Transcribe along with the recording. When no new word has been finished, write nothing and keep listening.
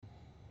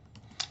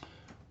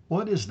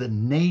What is the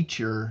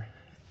nature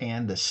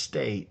and the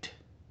state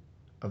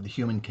of the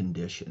human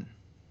condition?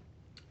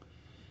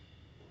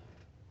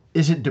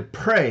 Is it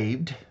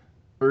depraved,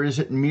 or is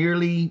it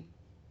merely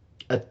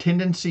a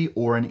tendency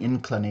or an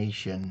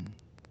inclination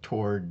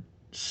toward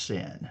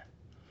sin?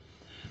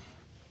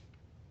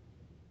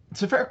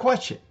 It's a fair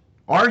question.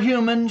 Are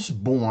humans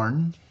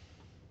born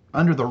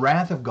under the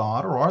wrath of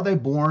God, or are they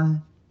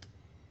born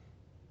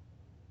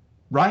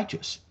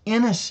righteous,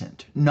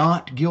 innocent,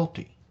 not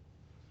guilty?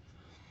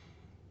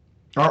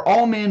 Are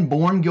all men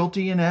born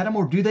guilty in Adam,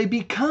 or do they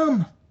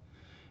become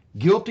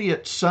guilty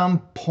at some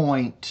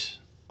point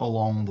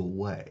along the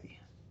way?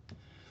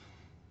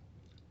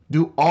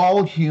 Do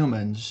all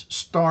humans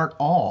start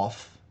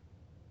off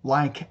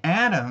like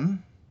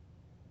Adam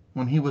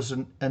when he was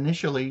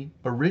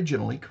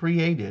originally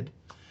created,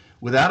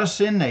 without a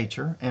sin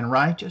nature and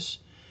righteous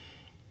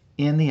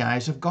in the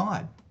eyes of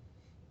God?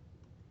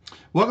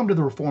 Welcome to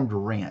the Reformed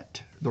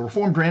Rant. The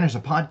Reformed Rant is a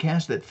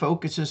podcast that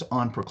focuses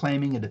on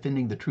proclaiming and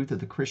defending the truth of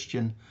the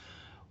Christian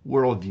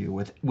worldview.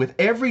 With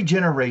every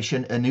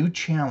generation, a new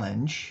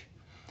challenge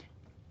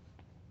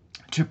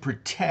to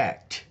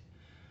protect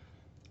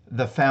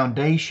the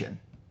foundation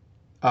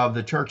of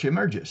the church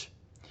emerges.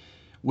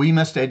 We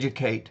must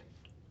educate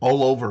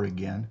all over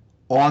again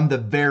on the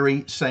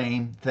very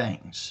same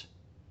things.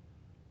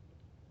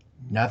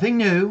 Nothing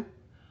new,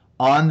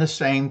 on the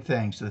same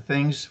things, the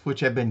things which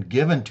have been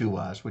given to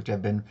us, which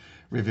have been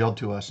revealed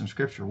to us in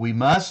Scripture. We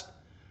must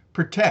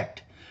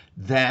protect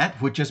that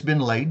which has been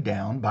laid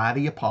down by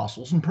the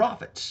apostles and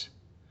prophets.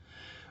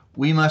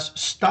 We must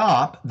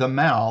stop the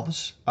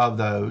mouths of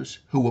those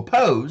who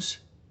oppose,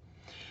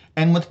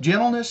 and with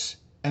gentleness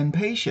and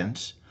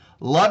patience,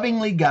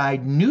 lovingly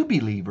guide new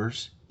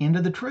believers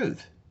into the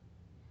truth.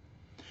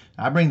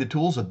 I bring the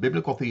tools of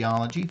biblical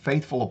theology,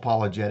 faithful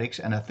apologetics,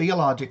 and a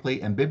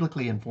theologically and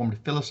biblically informed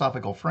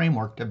philosophical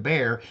framework to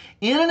bear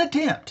in an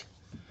attempt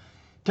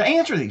to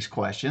answer these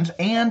questions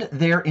and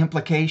their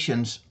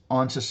implications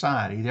on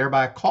society,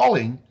 thereby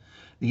calling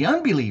the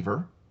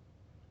unbeliever,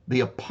 the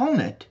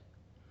opponent,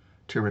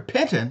 to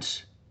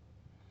repentance,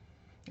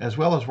 as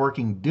well as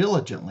working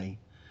diligently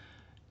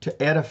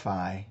to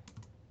edify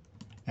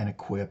and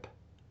equip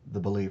the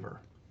believer.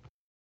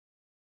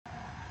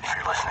 If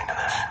you're listening to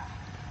this,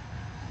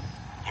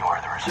 you are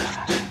the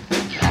resistance.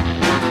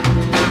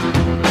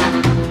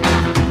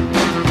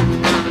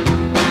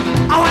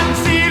 I want to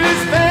see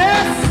this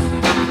face,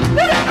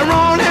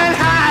 run and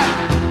hide,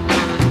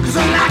 'cause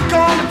I'm not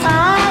gonna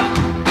time,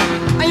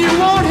 and you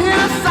won't hear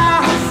a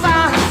sound.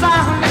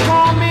 They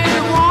call me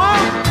the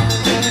wolf,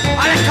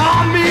 they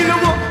call me the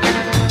wolf,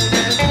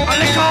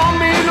 they call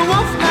me the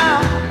wolf now,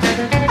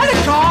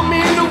 they call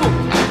me the wolf.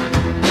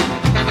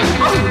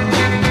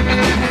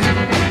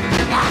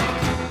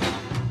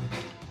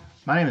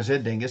 My name is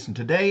Ed Dingus, and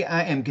today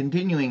I am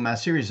continuing my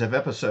series of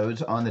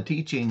episodes on the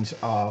teachings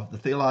of the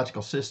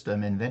theological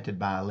system invented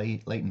by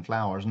Leighton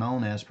Flowers,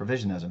 known as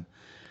Provisionism.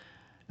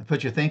 Now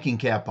put your thinking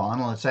cap on,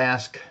 and let's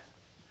ask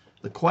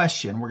the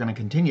question. We're going to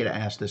continue to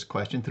ask this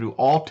question through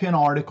all 10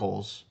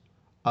 articles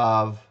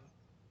of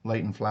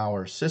Leighton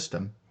Flowers'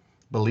 system,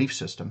 belief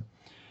system.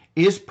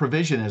 Is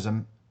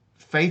Provisionism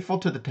faithful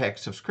to the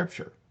text of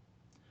Scripture?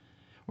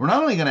 We're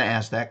not only going to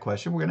ask that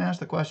question, we're going to ask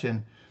the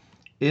question,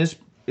 is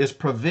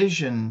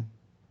Provisionism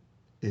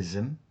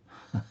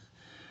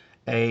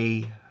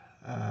a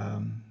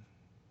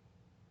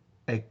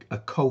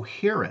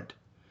coherent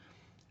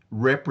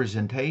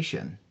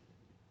representation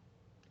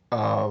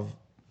of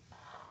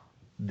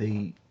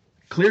the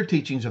clear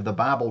teachings of the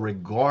Bible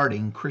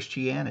regarding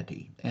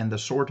Christianity and the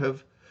sort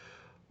of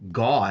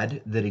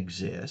God that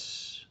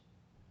exists?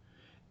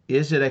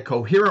 Is it a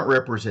coherent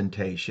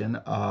representation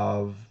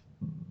of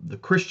the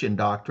Christian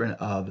doctrine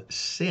of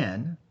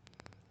sin?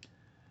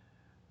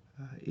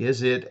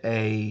 Is it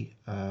a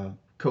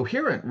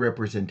coherent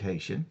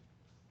representation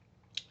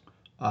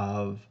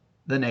of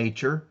the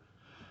nature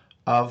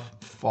of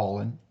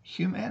fallen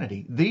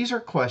humanity? These are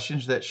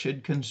questions that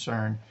should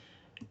concern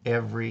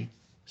every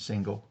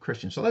single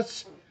Christian. So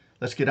let's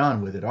get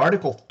on with it.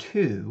 Article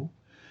 2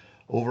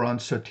 over on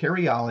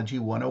Soteriology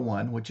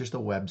 101, which is the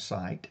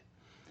website.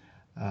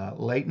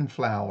 Leighton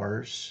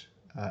Flowers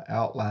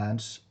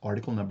outlines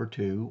article number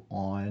 2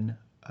 on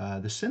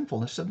the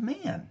sinfulness of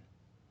man.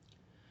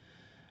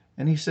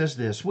 And he says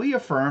this: we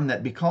affirm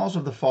that because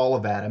of the fall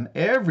of Adam,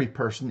 every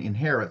person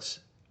inherits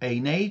a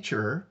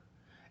nature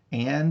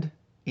and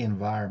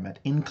environment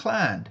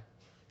inclined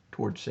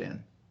toward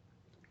sin,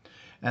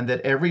 and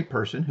that every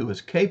person who is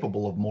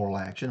capable of moral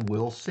action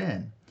will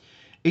sin.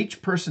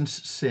 Each person's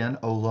sin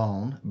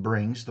alone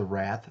brings the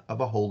wrath of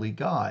a holy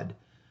God.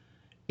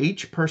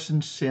 Each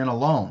person's sin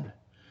alone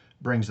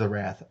brings the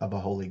wrath of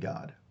a holy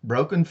God.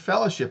 Broken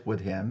fellowship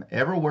with him,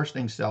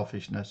 ever-worsening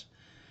selfishness,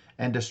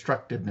 and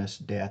destructiveness,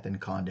 death,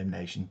 and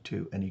condemnation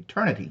to an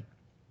eternity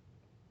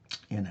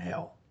in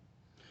hell.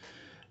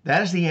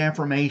 That is the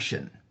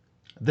affirmation.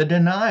 The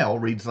denial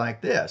reads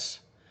like this: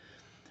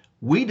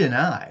 we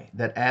deny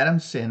that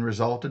Adam's sin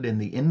resulted in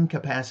the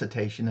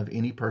incapacitation of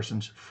any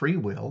person's free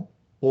will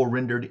or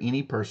rendered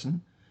any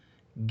person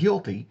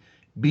guilty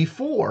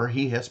before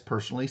he has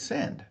personally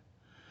sinned.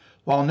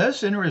 While no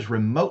sinner is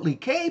remotely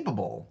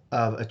capable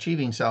of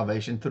achieving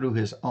salvation through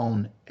his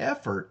own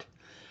effort,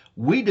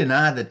 we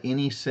deny that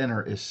any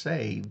sinner is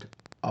saved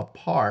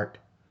apart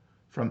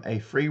from a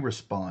free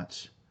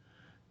response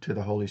to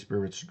the Holy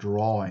Spirit's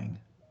drawing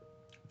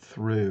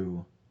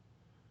through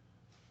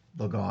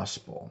the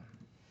gospel.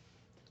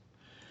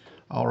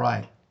 All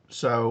right,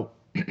 so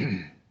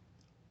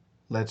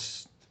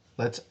let's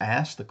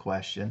ask the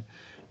question,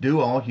 do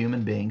all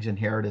human beings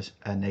inherit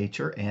a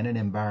nature and an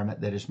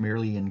environment that is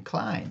merely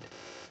inclined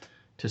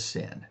to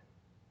sin?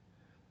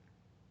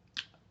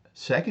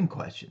 Second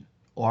question,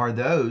 are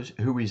those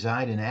who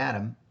reside in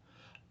Adam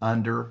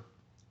under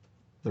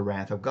the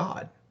wrath of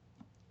God?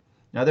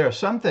 Now, there are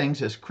some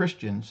things as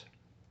Christians,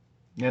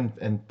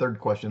 and third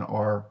question,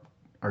 are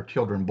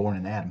children born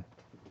in Adam?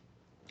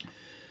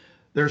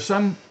 There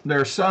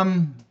are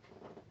some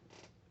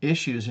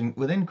issues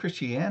within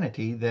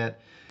Christianity that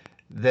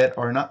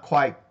are not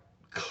quite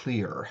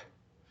clear.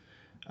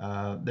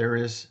 There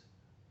is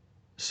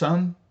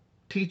some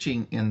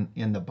teaching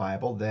in the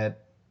Bible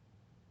that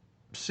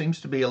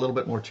seems to be a little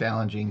bit more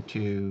challenging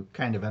to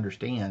kind of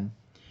understand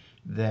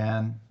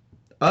than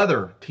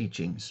other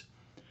teachings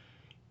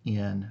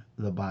in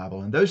the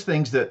Bible. And those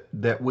things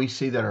that we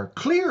see that are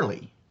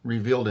clearly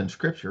revealed in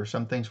Scripture,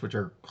 some things which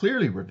are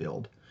clearly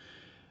revealed,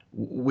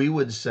 we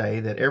would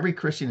say that every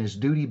Christian is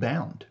duty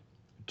bound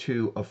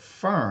to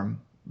affirm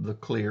the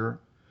clear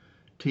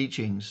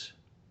teachings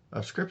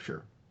of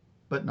Scripture,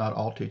 but not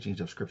all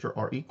teachings of Scripture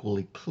are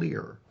equally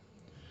clear.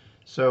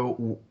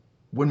 So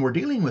when we're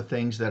dealing with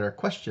things that are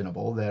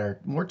questionable, that are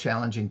more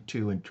challenging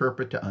to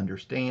interpret, to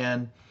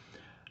understand,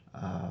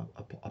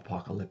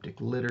 apocalyptic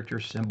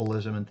literature,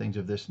 symbolism, and things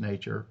of this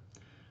nature,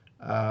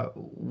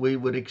 we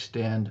would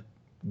extend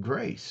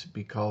grace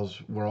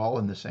because we're all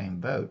in the same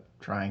boat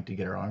trying to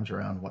get our arms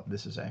around what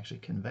this is actually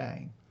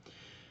conveying.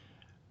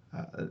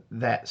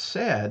 That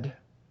said,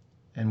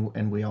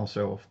 and we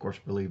also, of course,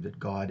 believe that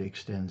God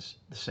extends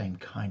the same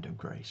kind of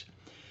grace.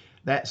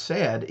 That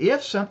said,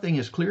 if something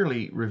is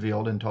clearly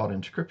revealed and taught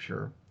in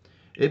Scripture,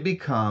 it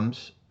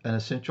becomes an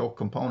essential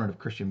component of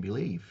Christian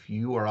belief.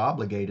 You are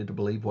obligated to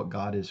believe what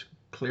God has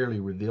clearly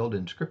revealed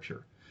in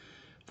Scripture.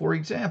 For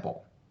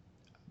example,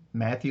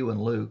 Matthew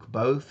and Luke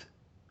both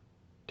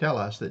tell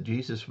us that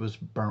Jesus was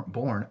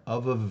born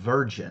of a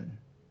virgin.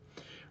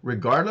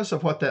 Regardless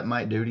of what that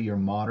might do to your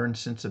modern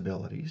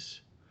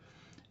sensibilities,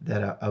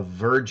 that a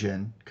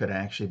virgin could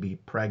actually be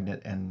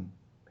pregnant and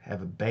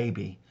have a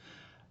baby,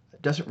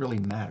 it doesn't really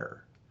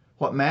matter.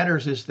 What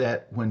matters is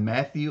that when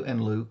Matthew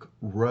and Luke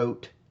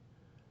wrote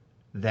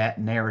that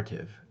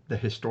narrative, the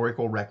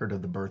historical record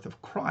of the birth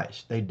of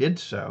Christ, they did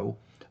so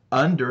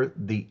under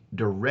the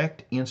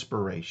direct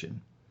inspiration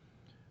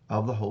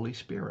of the Holy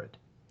Spirit.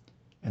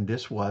 And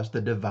this was the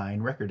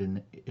divine record.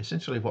 And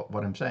essentially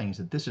what I'm saying is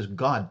that this is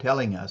God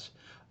telling us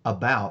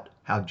about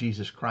how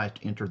Jesus Christ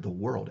entered the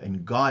world.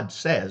 And God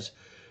says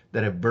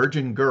that a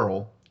virgin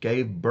girl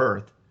gave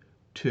birth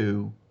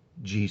to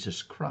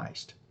Jesus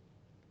Christ.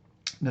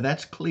 Now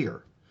that's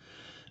clear.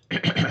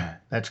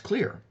 That's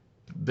clear.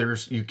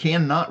 You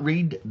cannot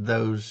read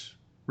those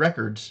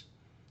records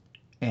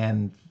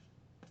and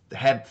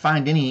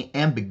find any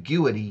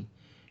ambiguity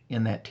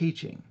in that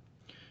teaching.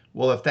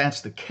 Well, if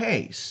that's the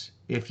case,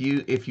 if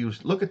you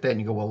look at that and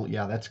you go, well,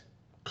 yeah, that's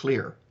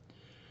clear,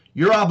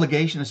 your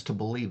obligation is to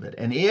believe it.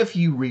 And if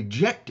you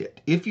reject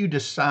it, if you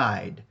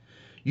decide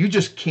you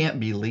just can't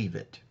believe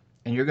it,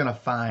 and you're going to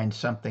find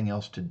something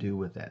else to do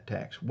with that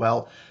text,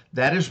 well,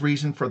 that is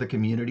reason for the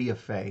community of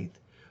faith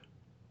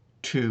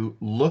to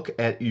look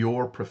at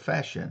your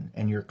profession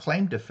and your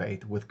claim to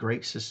faith with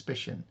great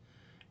suspicion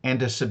and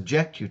to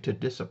subject you to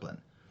discipline.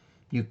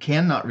 You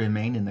cannot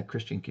remain in the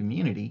Christian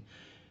community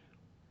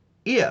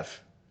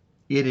if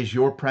it is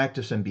your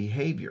practice and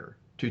behavior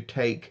to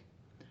take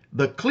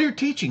the clear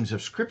teachings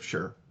of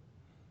Scripture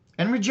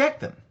and reject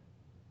them,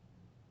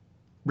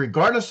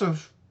 regardless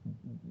of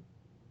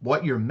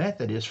what your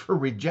method is for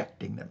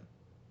rejecting them.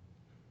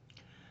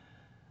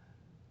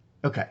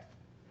 Okay,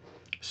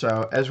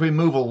 so as we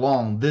move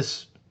along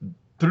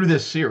through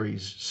this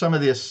series, some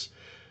of this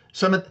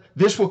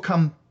will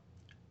come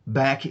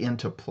back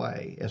into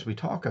play as we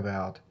talk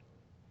about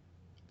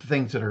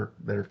things that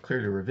are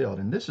clearly revealed,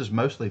 and this is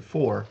mostly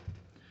for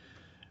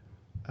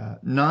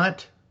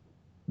not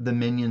the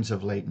minions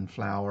of latent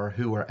flower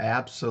who are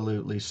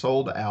absolutely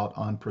sold out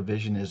on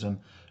provisionism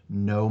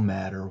no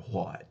matter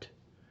what.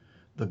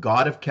 The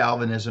God of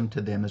Calvinism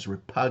to them is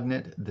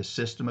repugnant. The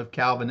system of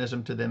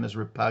Calvinism to them is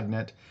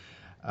repugnant.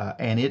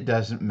 And it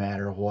doesn't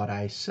matter what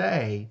I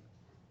say,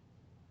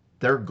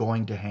 they're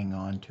going to hang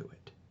on to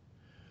it.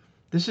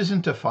 This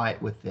isn't to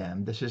fight with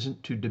them. This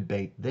isn't to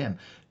debate them.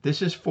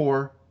 This is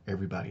for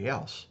everybody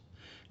else.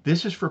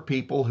 This is for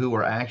people who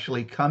are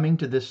actually coming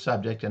to this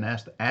subject and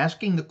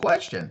asking the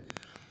question,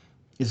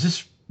 is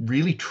this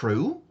really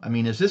true? I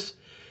mean,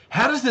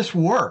 how does this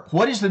work?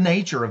 What is the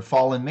nature of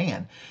fallen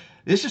man?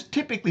 This is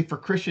typically for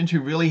Christians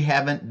who really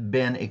haven't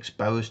been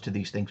exposed to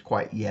these things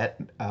quite yet.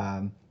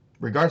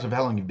 regardless of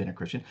how long you've been a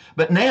Christian.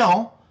 But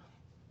now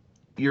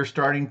you're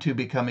starting to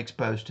become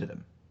exposed to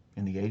them.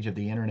 In the age of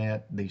the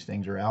internet, these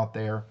things are out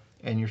there,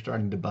 and you're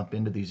starting to bump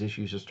into these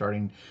issues.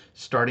 You're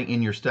starting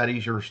in your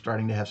studies, you're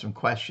starting to have some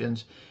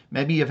questions.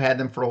 Maybe you've had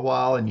them for a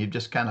while, and you've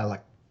just kind of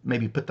like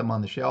maybe put them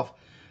on the shelf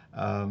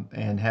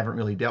and haven't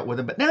really dealt with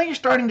them. But now you're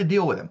starting to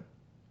deal with them.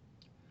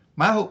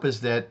 My hope is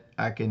that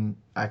I can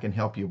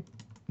help you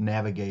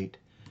navigate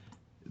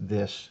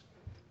this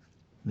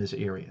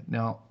area.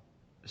 Now,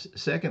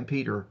 2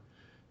 Peter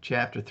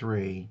chapter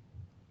 3,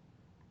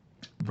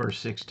 verse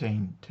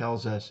 16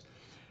 tells us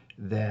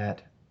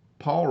that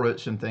Paul wrote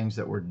some things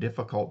that were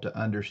difficult to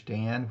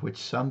understand, which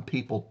some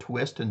people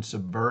twist and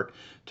subvert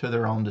to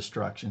their own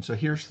destruction. So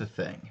here's the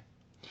thing.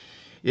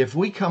 If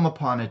we come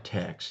upon a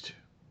text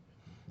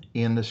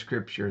in the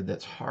scripture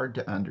that's hard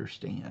to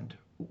understand,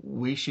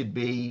 we should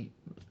be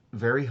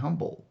very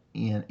humble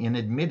in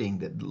admitting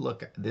that,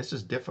 look, this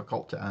is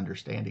difficult to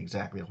understand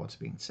exactly what's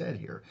being said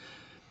here.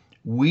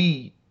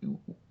 We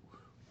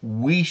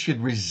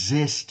should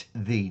resist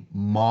the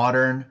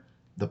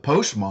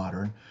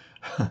postmodern,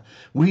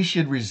 we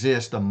should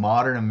resist the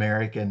modern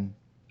American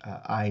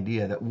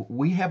idea that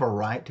we have a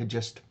right to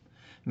just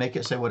make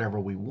it say whatever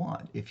we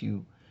want. If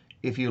you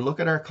look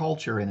at our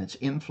culture and its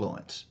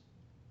influence,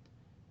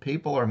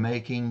 people are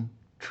making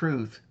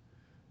truth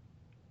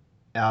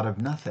out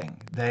of nothing.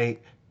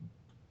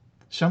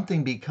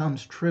 Something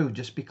becomes true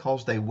just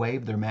because they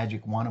wave their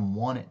magic wand and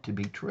want it to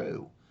be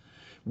true.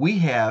 We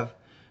have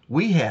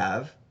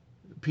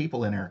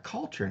people in our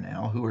culture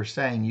now who are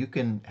saying you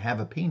can have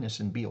a penis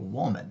and be a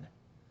woman.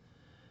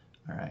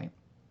 All right.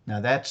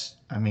 Now that's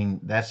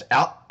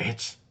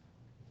the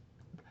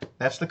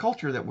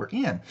culture that we're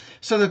in.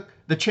 So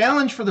the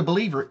challenge for the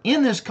believer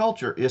in this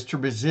culture is to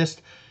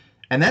resist,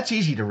 and that's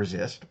easy to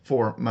resist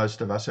for most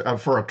of us.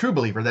 For a true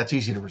believer, that's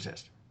easy to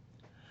resist.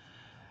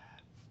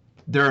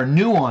 There are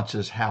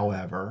nuances,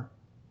 however,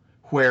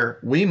 where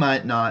we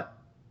might not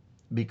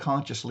be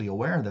consciously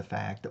aware of the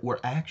fact that we're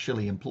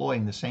actually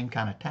employing the same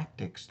kind of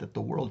tactics that the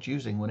world's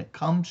using when it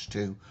comes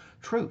to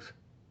truth.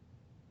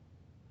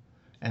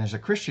 And as a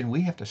Christian,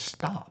 we have to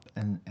stop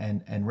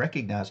and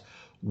recognize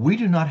we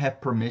do not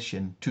have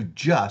permission to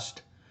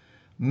just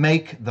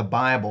make the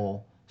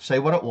Bible say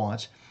what it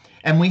wants.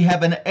 And we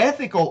have an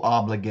ethical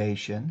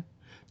obligation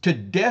to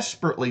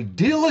desperately,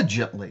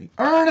 diligently,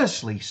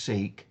 earnestly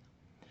seek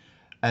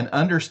an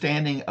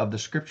understanding of the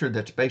Scripture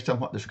that's based on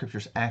what the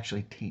Scripture's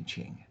actually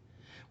teaching.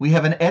 We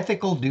have an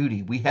ethical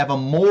duty. We have a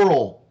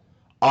moral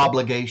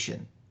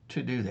obligation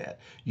to do that.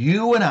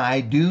 You and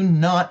I do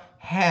not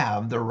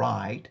have the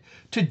right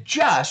to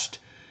just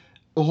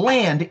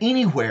land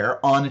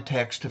anywhere on a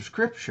text of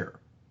Scripture.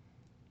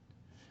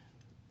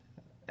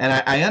 And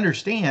I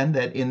understand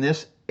that in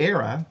this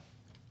era,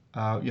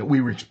 we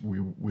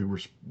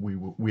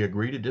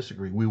agree to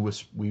disagree.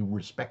 We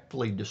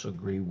respectfully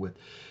disagree with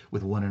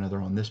one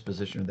another on this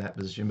position or that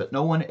position, but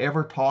no one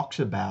ever talks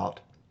about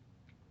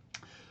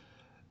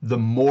the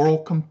moral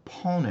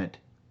component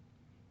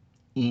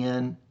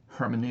in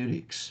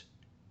hermeneutics,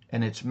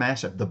 and it's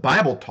massive. The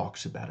Bible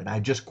talks about it. I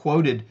just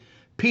quoted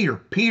Peter.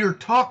 Peter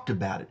talked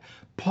about it.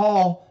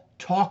 Paul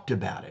talked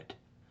about it.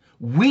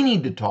 We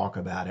need to talk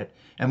about it,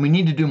 and we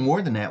need to do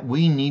more than that.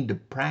 We need to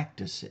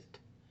practice it.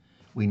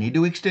 We need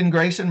to extend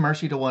grace and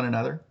mercy to one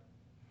another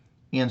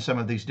in some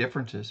of these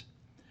differences,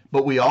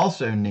 but we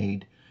also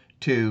need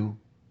to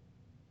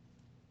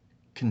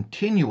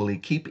continually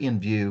keep in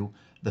view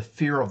the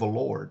fear of the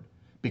Lord,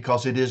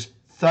 because it is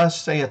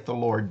thus saith the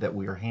Lord that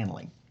we are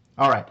handling.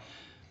 All right.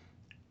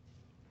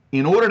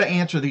 In order to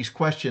answer these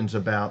questions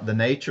about the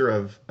nature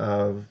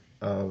of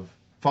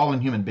fallen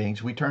human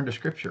beings, we turn to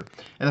Scripture.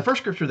 And the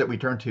first Scripture that we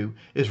turn to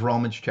is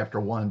Romans chapter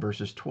 1,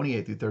 verses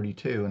 28 through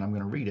 32, and I'm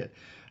going to read it.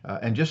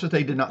 And just as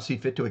they did not see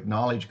fit to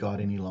acknowledge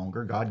God any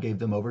longer, God gave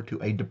them over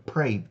to a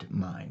depraved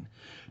mind,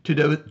 to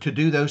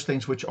do those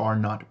things which are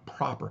not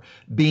proper,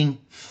 being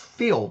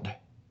filled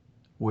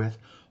with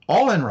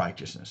all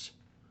unrighteousness,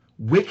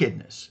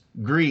 wickedness,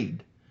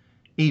 greed,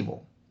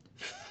 evil,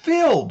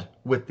 filled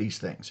with these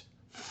things,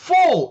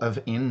 full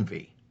of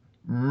envy,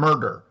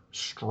 murder,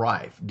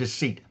 strife,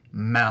 deceit,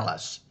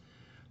 malice.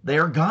 They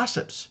are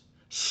gossips,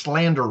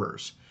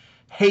 slanderers,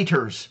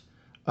 haters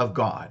of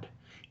God,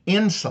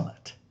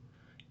 insolent,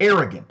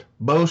 arrogant,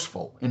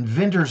 boastful,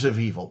 inventors of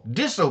evil,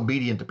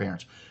 disobedient to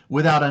parents,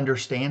 without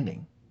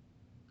understanding,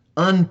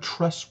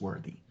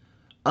 untrustworthy,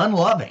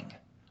 unloving,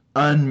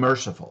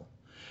 unmerciful.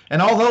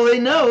 And although they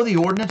know the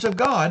ordinance of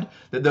God,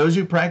 that those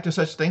who practice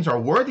such things are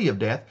worthy of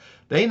death,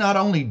 they not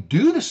only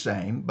do the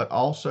same, but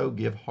also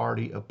give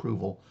hearty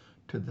approval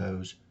to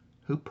those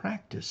who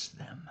practice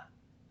them.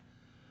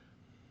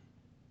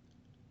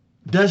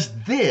 Does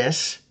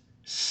this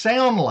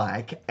sound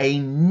like a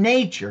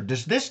nature?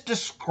 Does this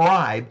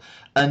describe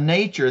a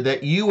nature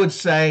that you would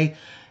say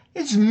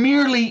is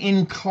merely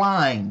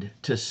inclined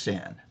to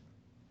sin?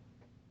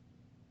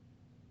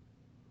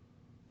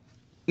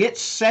 It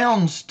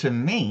sounds to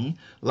me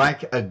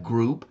like a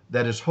group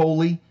that is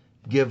wholly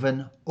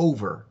given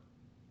over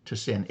to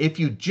sin. If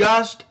you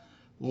just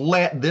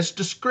let this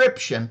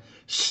description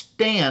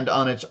stand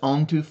on its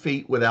own 2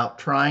 feet without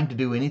trying to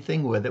do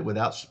anything with it,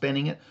 without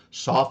spinning it,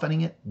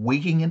 softening it,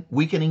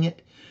 weakening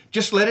it.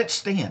 Just let it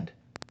stand.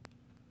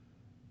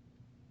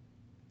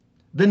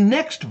 The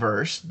next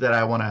verse that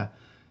I want to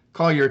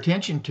call your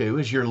attention to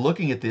as you're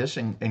looking at this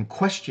and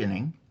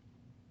questioning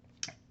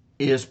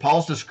is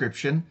Paul's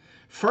description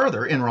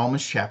further in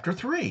Romans chapter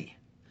 3.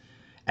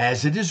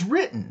 As it is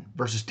written,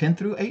 verses 10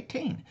 through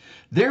 18,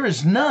 there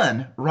is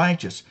none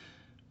righteous,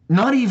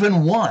 not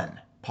even one,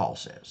 Paul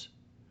says.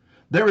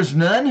 There is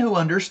none who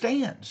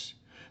understands.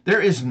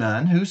 There is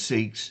none who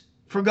seeks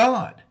for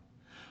God.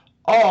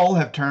 All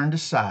have turned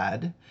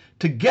aside.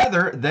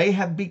 Together they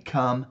have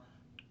become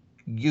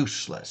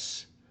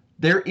useless.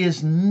 There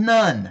is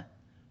none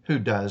who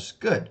does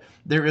good.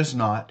 There is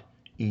not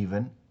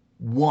even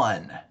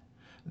one.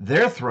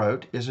 Their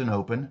throat is an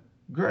open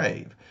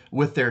grave.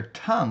 With their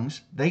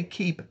tongues they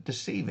keep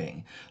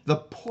deceiving. The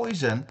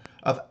poison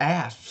of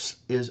asps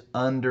is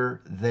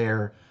under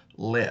their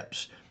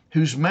lips,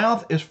 whose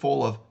mouth is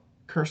full of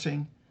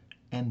cursing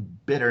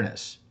and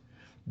bitterness.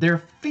 Their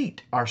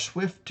feet are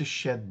swift to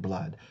shed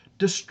blood.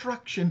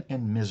 Destruction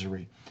and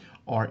misery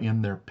are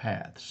in their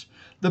paths.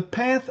 The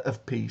path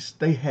of peace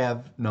they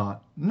have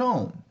not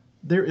known.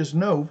 There is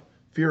no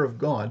fear of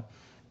God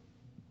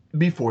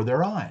before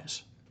their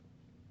eyes.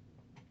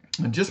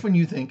 And just when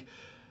you think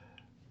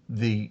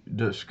the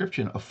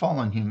description of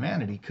fallen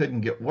humanity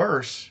couldn't get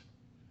worse,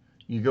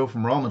 you go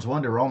from Romans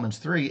 1 to Romans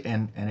 3,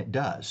 and it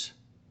does.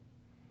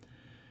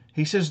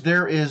 He says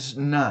there is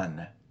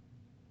none.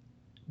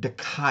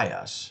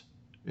 Dikaios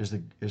is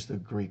the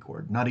Greek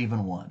word, not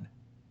even one.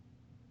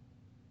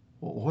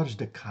 Well, what does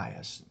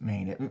dikaios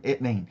mean?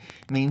 It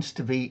means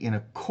to be in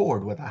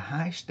accord with a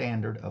high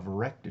standard of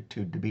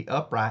rectitude, to be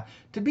upright,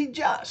 to be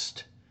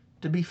just,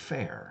 to be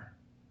fair,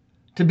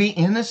 to be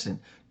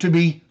innocent, to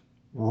be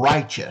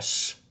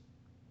righteous.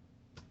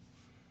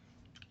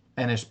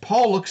 And as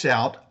Paul looks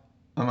out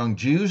among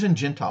Jews and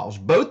Gentiles,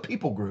 both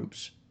people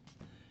groups,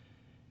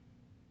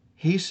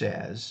 he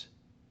says,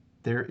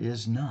 there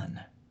is none.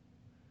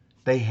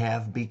 They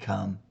have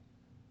become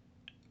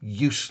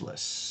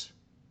useless.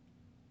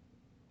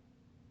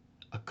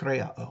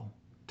 Akreao,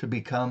 to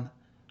become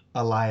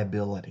a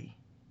liability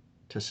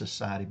to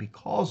society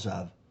because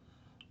of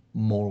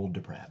moral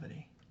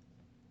depravity.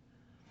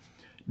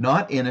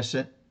 Not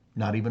innocent,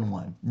 not even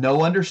one.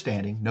 No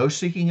understanding, no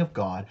seeking of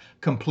God,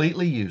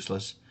 completely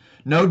useless.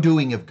 No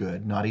doing of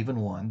good, not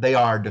even one. They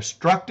are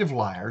destructive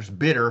liars,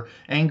 bitter,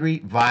 angry,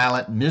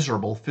 violent,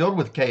 miserable, filled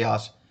with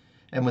chaos,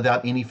 and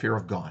without any fear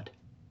of God.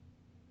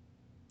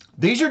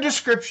 These are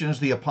descriptions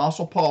the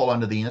Apostle Paul,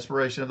 under the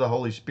inspiration of the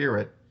Holy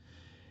Spirit,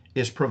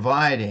 is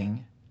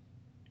providing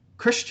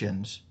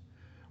Christians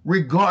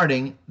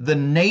regarding the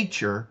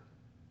nature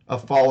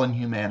of fallen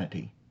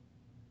humanity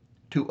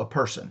to a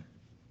person.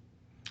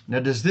 Now,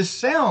 does this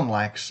sound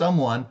like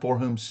someone for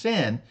whom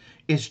sin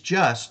is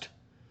just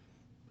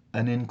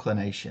an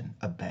inclination,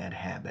 a bad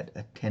habit,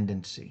 a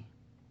tendency?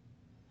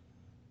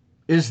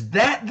 Is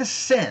that the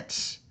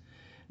sense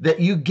that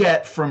you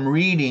get from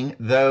reading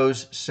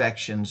those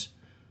sections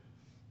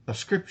of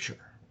Scripture?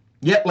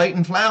 Yet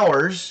Leighton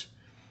Flowers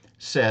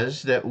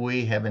says that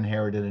we have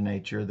inherited a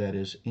nature that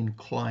is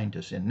inclined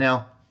to sin.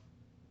 Now,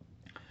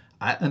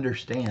 I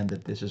understand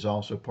that this is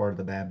also part of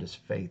the Baptist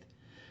faith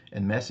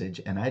and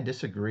message, and I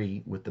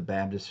disagree with the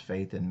Baptist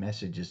faith and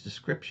message's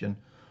description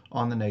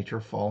on the nature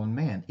of fallen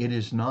man. It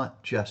is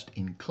not just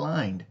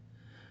inclined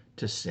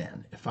to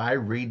sin. If I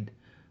read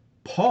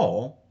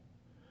Paul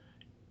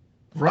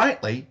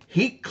rightly,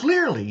 he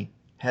clearly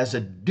has a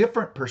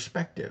different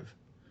perspective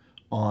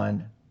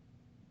on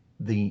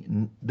the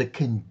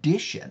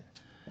condition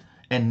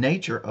and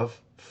nature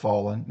of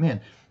fallen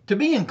men. To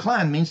be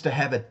inclined means to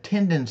have a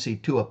tendency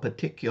to a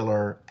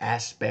particular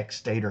aspect,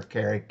 state, or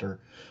character,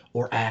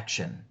 or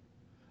action.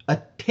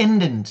 A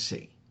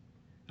tendency,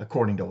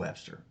 according to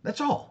Webster.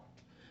 That's all.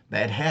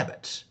 Bad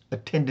habits, a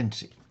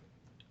tendency,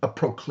 a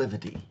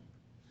proclivity.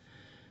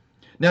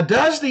 Now,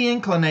 does the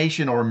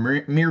inclination or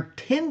mere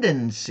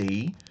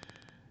tendency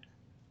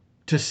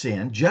to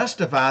sin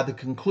justify the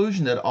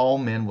conclusion that all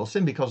men will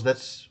sin? Because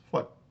that's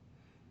what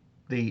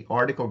the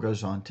article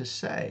goes on to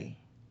say.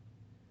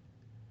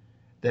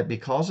 That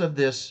because of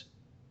this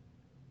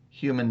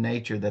human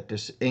nature, that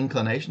this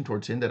inclination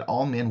towards sin, that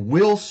all men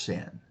will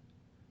sin.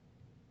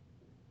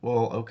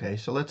 Well, okay,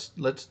 so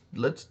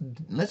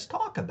let's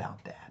talk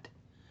about that.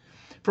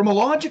 From a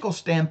logical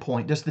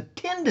standpoint, does the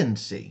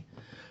tendency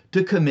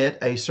to commit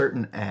a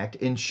certain act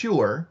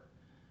ensure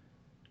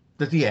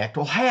that the act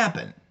will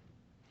happen?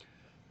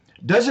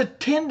 Does a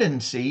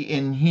tendency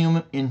in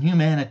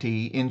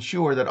humanity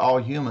ensure that all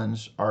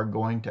humans are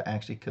going to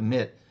actually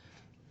commit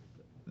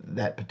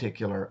that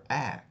particular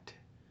act?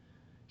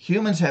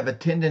 Humans have a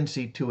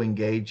tendency to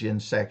engage in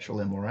sexual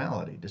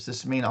immorality. Does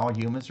this mean all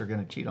humans are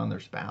going to cheat on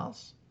their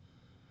spouse?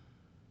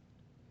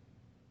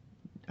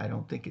 I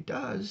don't think it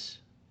does,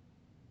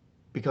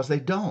 because they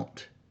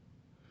don't.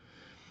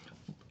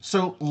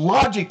 So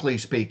logically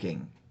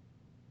speaking,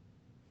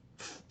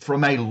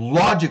 from a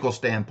logical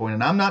standpoint,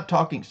 and I'm not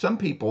talking, some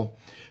people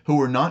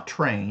who are not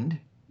trained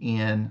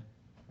in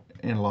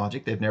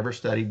logic. They've never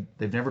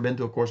been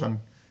to a course on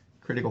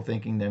critical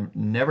thinking. They've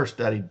never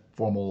studied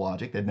formal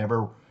logic. They've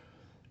never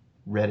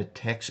read a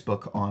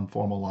textbook on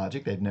formal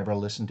logic. They've never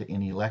listened to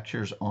any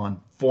lectures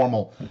on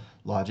formal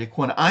logic.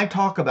 When I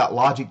talk about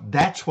logic,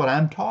 that's what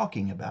I'm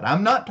talking about.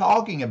 I'm not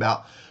talking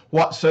about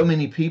what so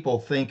many people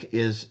think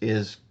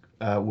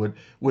would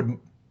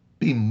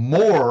be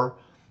more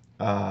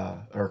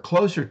or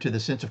closer to the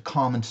sense of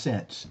common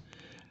sense.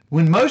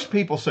 When most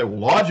people say, well,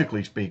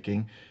 logically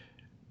speaking,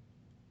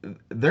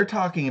 they're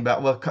talking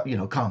about, well,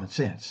 common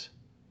sense.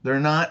 They're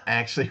not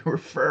actually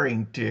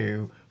referring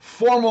to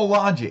formal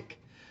logic.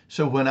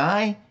 So when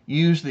I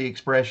use the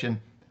expression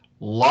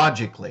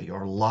logically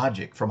or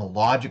logic from a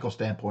logical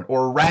standpoint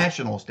or a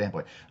rational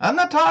standpoint, I'm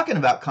not talking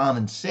about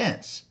common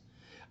sense.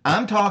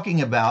 I'm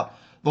talking about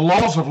the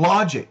laws of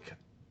logic.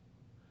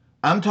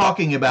 I'm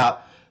talking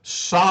about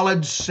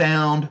solid,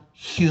 sound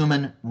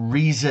human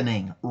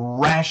reasoning,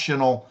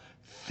 rational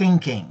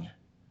thinking,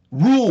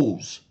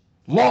 rules,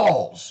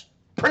 laws,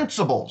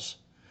 principles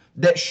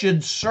that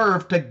should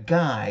serve to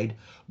guide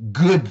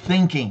good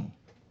thinking,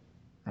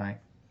 right?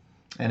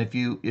 And if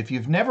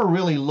you've never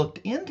really looked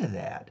into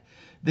that,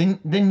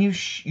 then you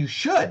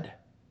should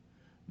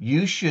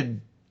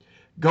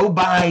go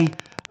buy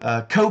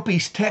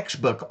Copey's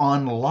textbook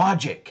on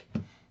logic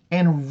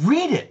and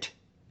read it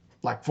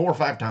like 4 or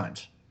 5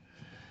 times,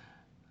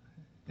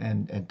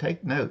 and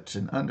take notes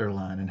and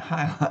underline and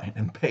highlight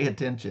and pay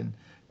attention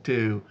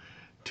to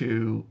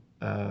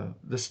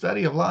the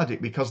study of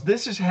logic, because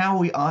this is how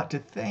we ought to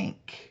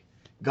think.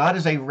 God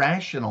is a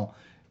rational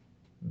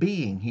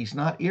being. He's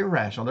not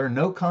irrational. There are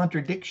no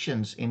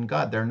contradictions in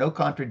God. There are no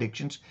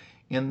contradictions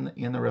in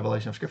the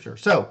revelation of Scripture.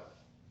 So,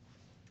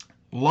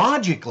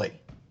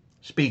 logically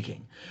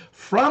speaking,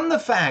 from the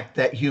fact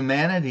that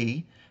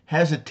humanity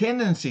has a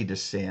tendency to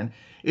sin,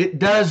 it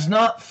does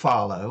not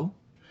follow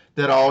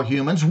that all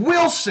humans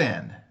will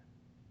sin.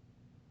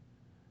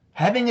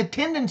 Having a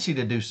tendency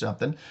to do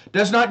something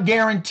does not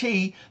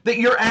guarantee that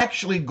you're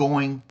actually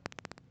going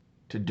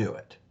to do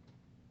it.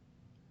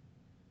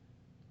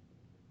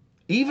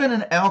 Even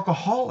an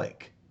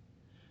alcoholic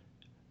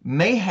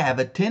may have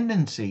a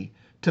tendency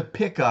to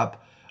pick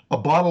up a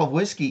bottle of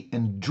whiskey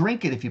and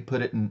drink it if you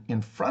put it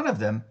in front of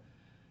them.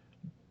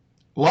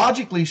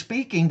 Logically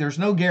speaking, there's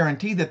no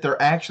guarantee that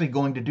they're actually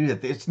going to do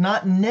that. It's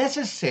not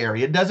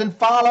necessary. It doesn't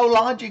follow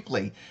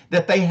logically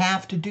that they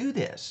have to do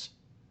this.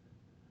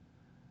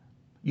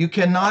 You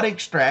cannot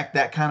extract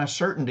that kind of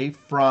certainty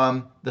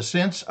from the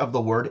sense of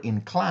the word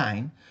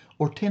incline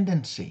or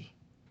tendency.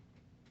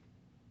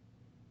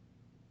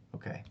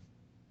 Okay.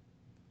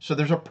 So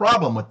there's a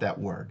problem with that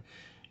word.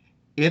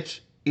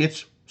 It's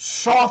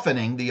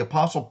softening the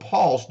Apostle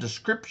Paul's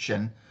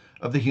description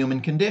of the human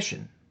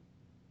condition.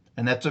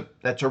 And that's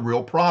a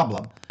real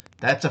problem.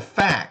 That's a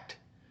fact,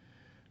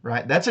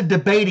 right? That's a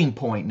debating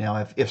point.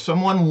 Now, if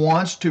someone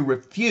wants to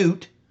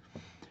refute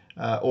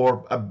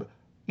or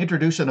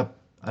introduce an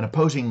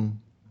opposing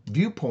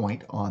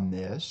viewpoint on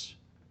this,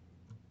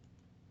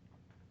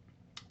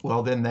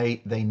 well, then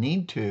they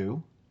need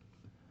to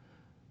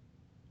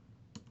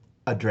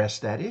address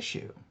that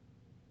issue.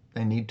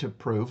 They need to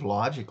prove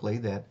logically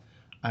that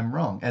I'm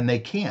wrong. And they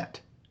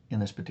can't in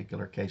this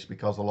particular case,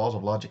 because the laws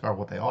of logic are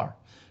what they are.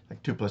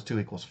 Like 2 +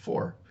 2 =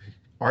 4.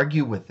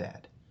 Argue with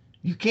that.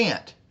 You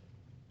can't.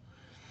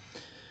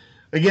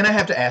 Again, I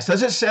have to ask,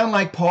 does it sound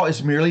like Paul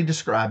is merely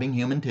describing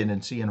human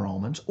tendency in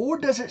Romans, or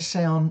does it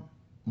sound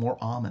more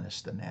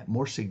ominous than that,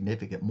 more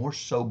significant, more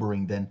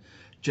sobering than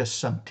just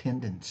some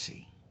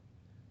tendency,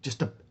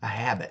 just a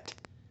habit?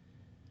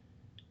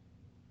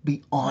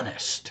 Be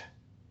honest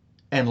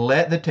and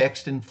let the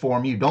text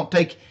inform you. Don't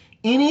take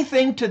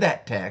anything to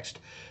that text.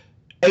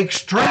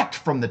 Extract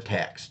from the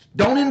text.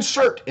 Don't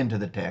insert into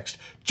the text.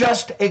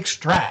 Just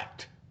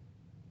extract.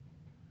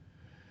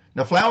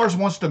 Now, Flowers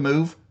wants to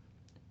move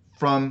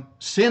from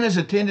sin as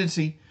a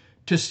tendency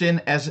to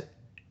sin as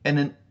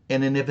an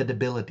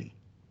inevitability,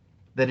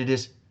 that it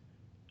is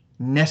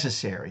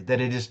necessary,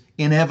 that it is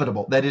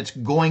inevitable, that it's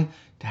going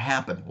to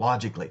happen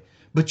logically.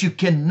 But you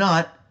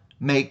cannot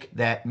make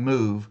that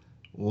move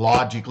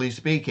logically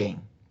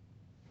speaking.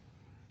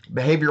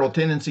 Behavioral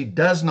tendency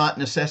does not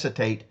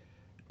necessitate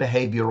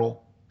behavioral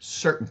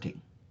certainty.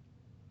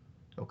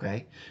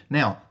 Okay?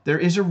 Now, there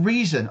is a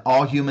reason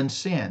all humans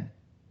sin,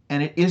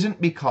 and it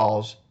isn't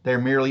because they're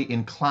merely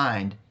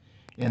inclined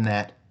in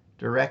that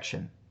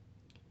direction.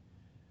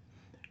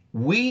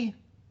 We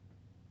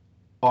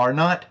are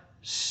not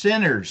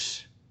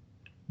sinners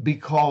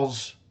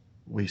because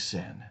we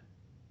sin.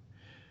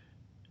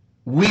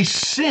 We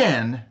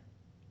sin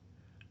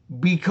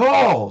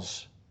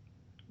because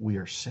we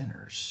are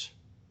sinners.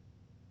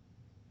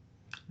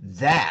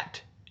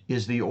 That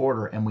is the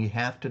order, and we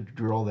have to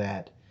drill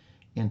that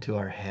into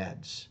our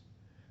heads.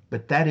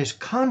 But that is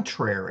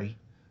contrary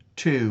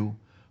to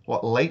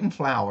what Leighton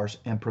Flowers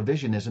and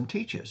Provisionism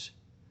teaches.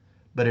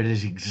 But it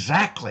is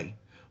exactly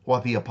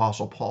what the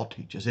Apostle Paul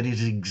teaches. It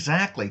is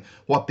exactly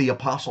what the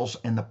apostles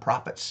and the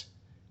prophets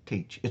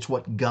teach. It's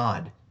what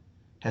God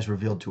has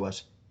revealed to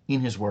us in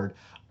His Word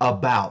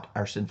about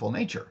our sinful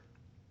nature.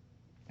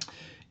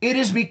 It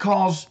is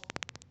because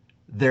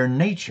their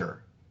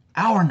nature,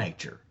 our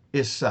nature,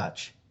 is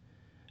such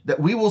that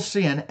we will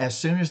sin as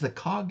soon as the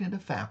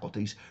cognitive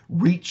faculties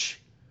reach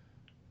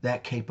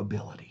that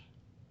capability.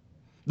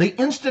 The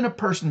instant a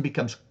person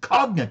becomes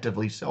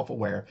cognitively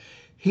self-aware,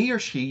 he or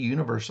she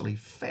universally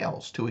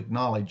fails to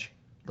acknowledge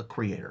the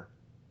Creator.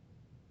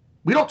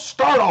 We don't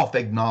start off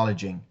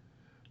acknowledging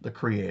the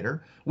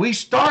Creator. We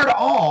start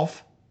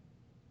off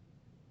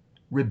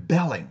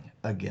rebelling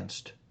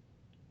against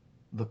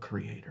the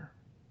Creator.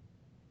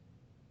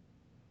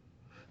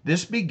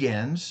 This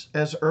begins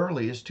as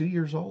early as 2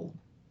 years old.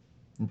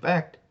 In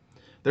fact,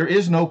 there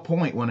is no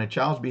point when a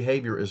child's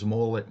behavior is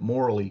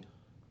morally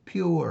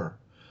pure,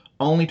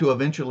 only to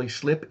eventually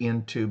slip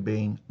into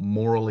being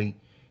morally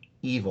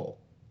evil.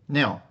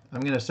 Now,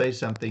 I'm going to say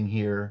something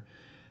here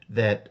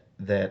that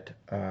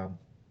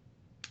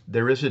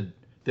there is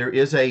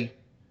a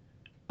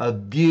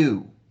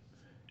view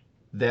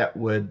that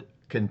would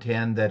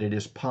contend that it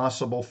is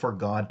possible for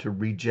God to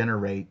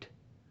regenerate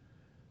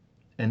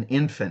an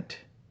infant.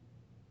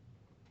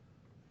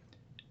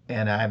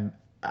 And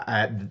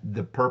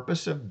the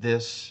purpose of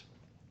this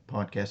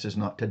podcast is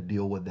not to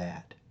deal with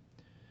that.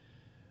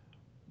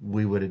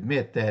 We would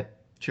admit that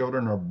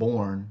children are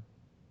born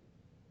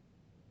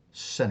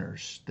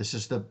sinners. This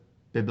is the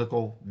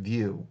biblical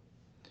view.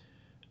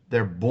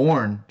 They're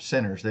born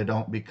sinners. They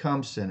don't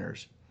become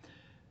sinners.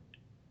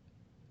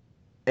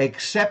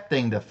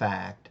 Accepting the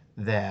fact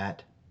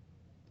that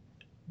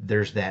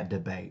there's that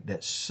debate,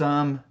 that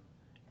some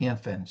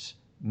infants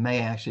may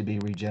actually be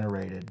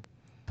regenerated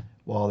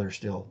while they're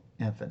still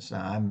infants.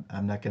 Now,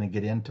 I'm not going to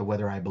get into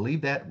whether I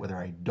believe that, whether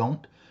I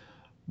don't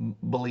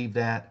believe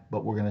that,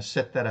 but we're going to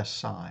set that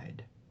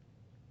aside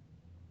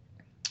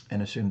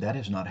and assume that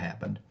has not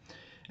happened.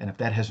 And if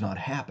that has not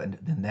happened,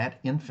 then that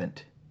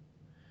infant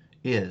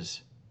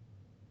is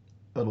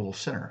a little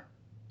sinner.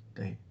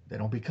 They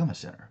don't become a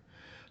sinner.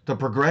 The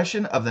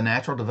progression of the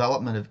natural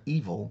development of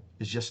evil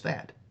is just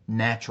that,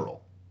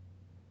 natural.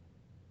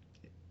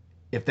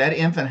 If that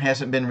infant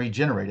hasn't been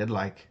regenerated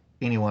like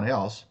anyone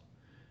else,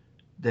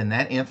 then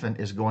that infant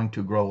is going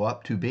to grow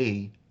up to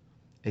be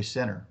a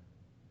sinner.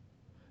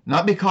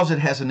 Not because it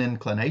has an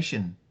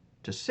inclination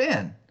to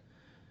sin,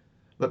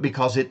 but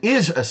because it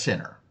is a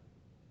sinner.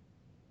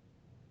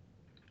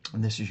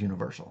 And this is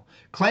universal.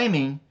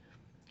 Claiming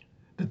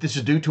that this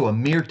is due to a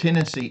mere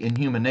tendency in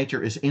human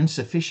nature is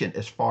insufficient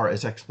as far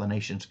as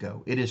explanations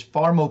go. It is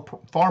far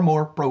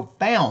more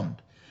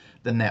profound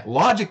than that.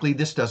 Logically,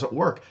 this doesn't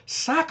work.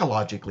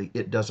 Psychologically,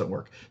 it doesn't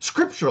work.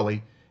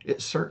 Scripturally,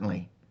 it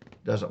certainly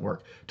doesn't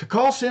work. To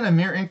call sin a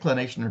mere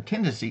inclination or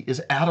tendency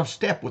is out of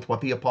step with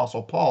what the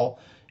Apostle Paul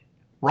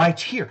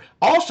writes here.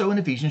 Also in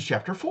Ephesians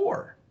chapter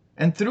 4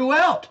 and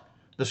throughout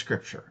the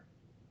Scripture.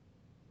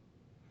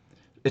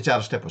 It's out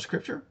of step with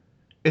Scripture.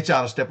 It's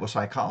out of step with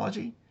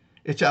psychology.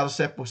 It's out of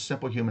step with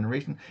simple human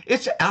reason.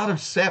 It's out of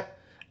step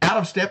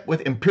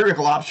with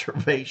empirical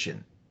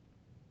observation.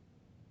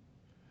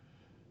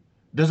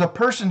 Does a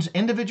person's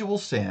individual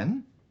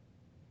sin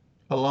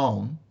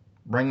alone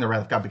bring the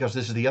wrath of God? Because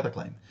this is the other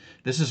claim.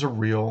 This is a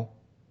real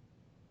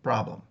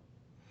problem.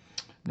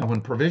 Now,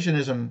 when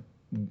provisionism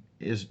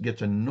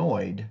gets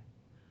annoyed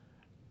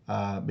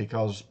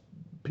because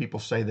people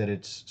say that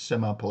it's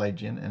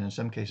semi-Pelagian, and in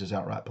some cases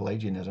outright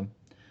Pelagianism,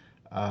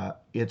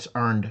 it's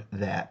earned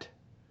that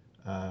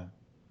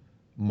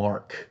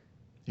mark,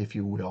 if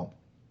you will.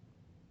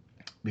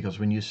 Because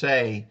when you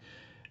say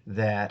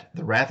that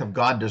the wrath of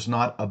God does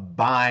not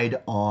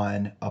abide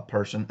on a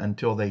person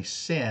until they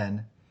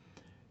sin,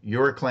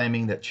 you're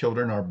claiming that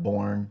children are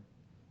born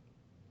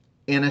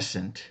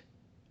innocent,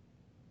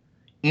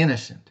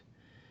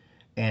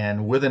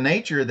 and with a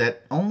nature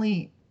that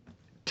only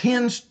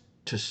tends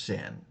to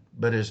sin,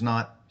 but is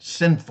not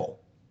sinful.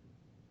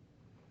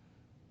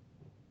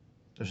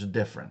 There's a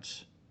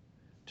difference.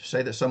 To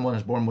say that someone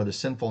is born with a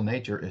sinful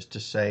nature is to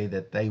say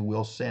that they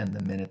will sin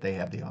the minute they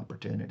have the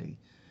opportunity,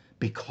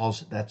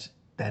 because that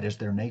is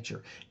their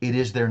nature. It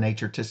is their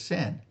nature to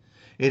sin.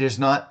 It is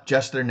not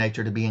just their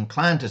nature to be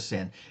inclined to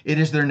sin. It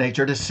is their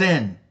nature to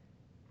sin.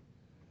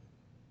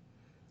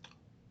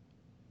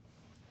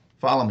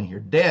 Follow me here.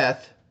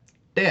 Death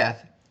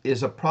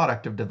is a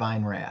product of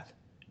divine wrath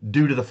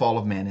due to the fall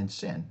of man in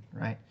sin,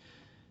 right?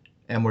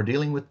 And we're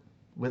dealing with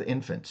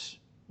infants.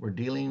 We're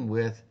dealing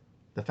with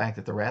the fact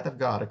that the wrath of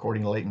God,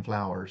 according to Leighton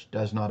Flowers,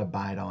 does not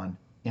abide on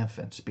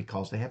infants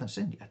because they haven't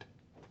sinned yet.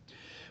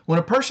 When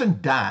a person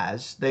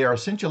dies, they are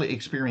essentially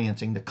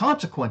experiencing the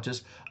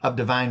consequences of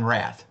divine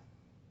wrath.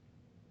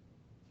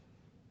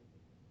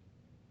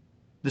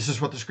 This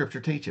is what the Scripture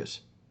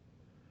teaches.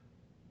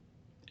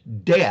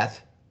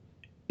 Death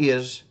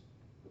is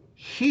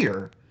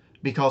here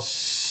because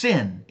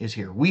sin is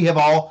here. We have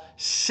all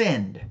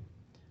sinned.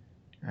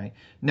 Right?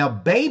 Now,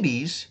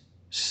 babies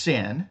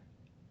sin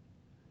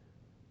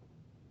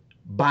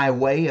by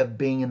way of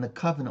being in the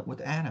covenant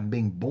with Adam,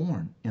 being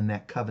born in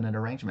that covenant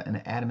arrangement,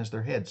 and Adam is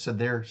their head. So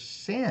their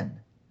sin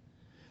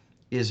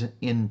is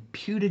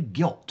imputed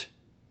guilt.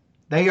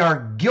 They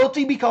are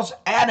guilty because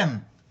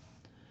Adam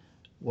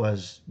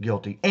was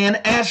guilty. And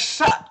as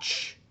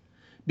such,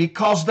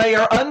 because they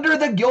are under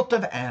the guilt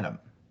of Adam,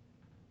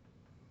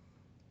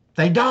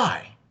 they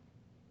die.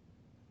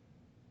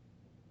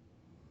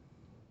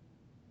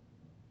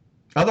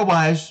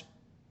 Otherwise,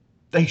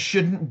 they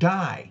shouldn't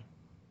die.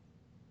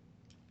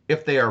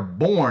 If they are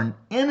born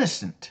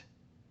innocent,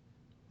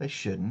 they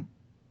shouldn't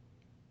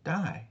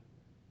die,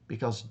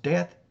 because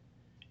death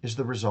is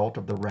the result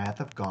of the wrath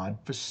of God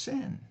for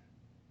sin.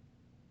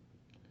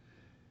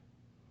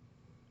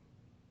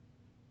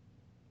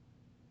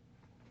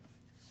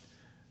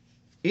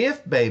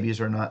 If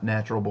babies are not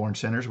natural-born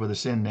sinners with a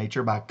sin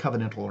nature by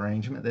covenantal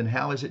arrangement, then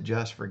how is it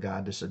just for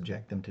God to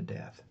subject them to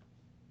death?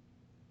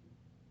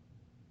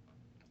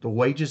 The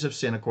wages of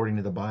sin, according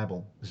to the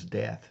Bible, is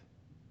death.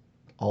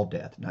 All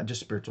death, not just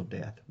spiritual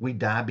death. We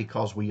die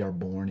because we are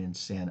born in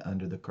sin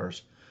under the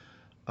curse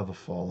of a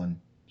fallen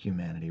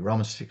humanity.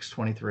 Romans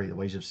 6:23, the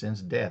wages of sin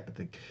is death, but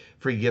the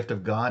free gift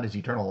of God is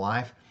eternal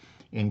life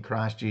in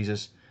Christ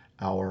Jesus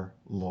our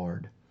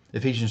Lord.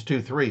 Ephesians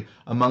 2:3,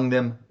 among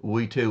them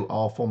we too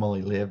all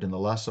formerly lived in the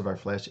lusts of our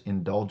flesh,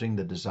 indulging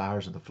the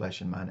desires of the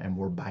flesh and mind, and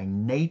were by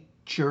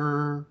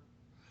nature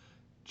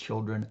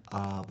children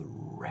of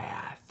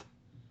wrath,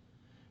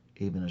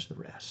 even as the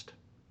rest.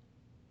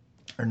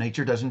 Our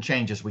nature doesn't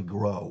change as we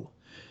grow.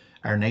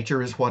 Our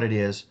nature is what it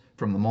is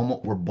from the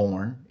moment we're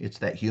born. It's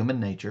that human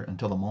nature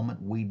until the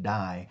moment we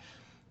die.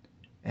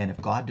 And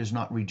if God does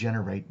not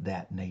regenerate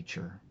that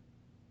nature,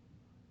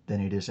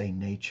 then it is a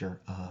nature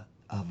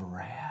of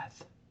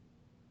wrath.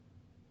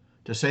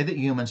 To say that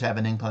humans have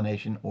an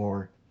inclination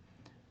or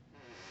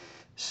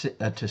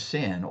to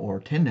sin or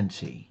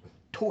tendency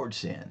toward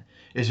sin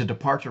is a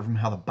departure from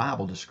how the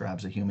Bible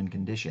describes the human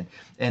condition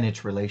and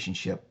its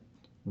relationship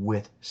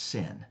with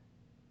sin.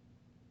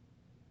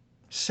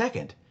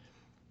 Second,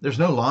 there's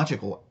no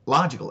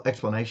logical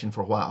explanation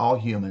for why all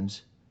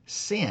humans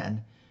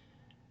sin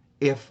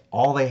if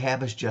all they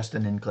have is just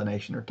an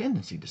inclination or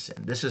tendency to sin.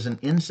 This is an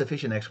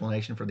insufficient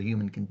explanation for the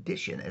human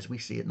condition as we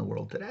see it in the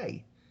world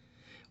today.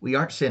 We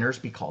aren't sinners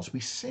because we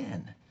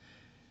sin.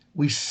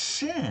 We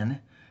sin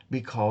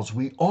because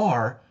we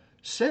are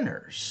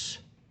sinners.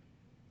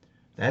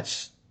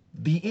 That's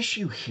the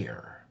issue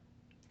here.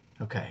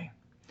 Okay.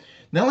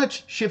 Now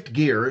let's shift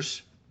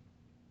gears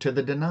to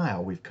the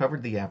denial. We've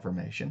covered the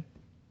affirmation,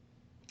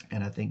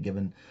 and I think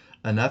given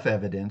enough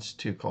evidence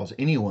to cause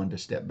anyone to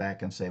step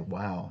back and say,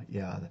 wow,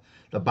 yeah,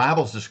 the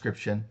Bible's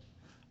description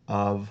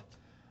of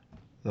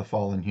the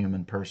fallen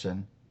human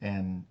person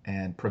and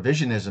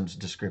Provisionism's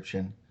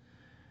description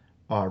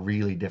are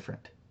really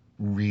different.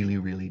 Really,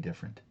 really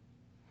different.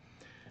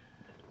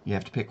 You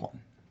have to pick one.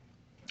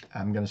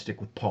 I'm going to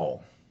stick with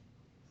Paul.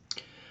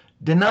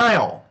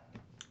 Denial.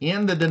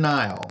 In the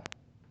denial,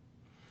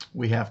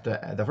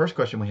 the first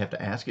question we have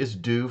to ask is,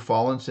 do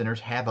fallen sinners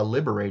have a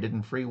liberated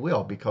and free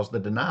will? Because the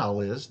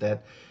denial is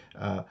that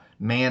the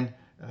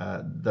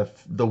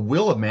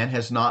will of man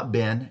has not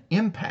been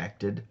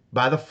impacted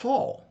by the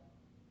fall.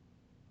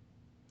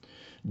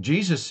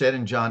 Jesus said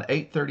in John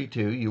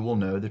 8:32, you will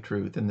know the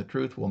truth, and the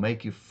truth will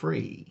make you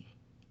free.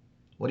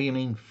 What do you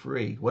mean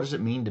free? What does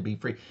it mean to be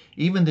free?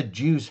 Even the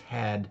Jews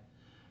had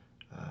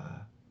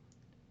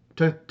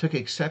took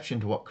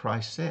exception to what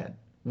Christ said.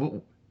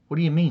 What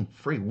do you mean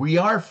free? We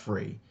are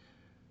free.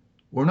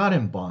 We're not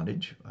in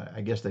bondage.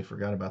 I guess they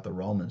forgot about the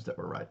Romans that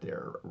were right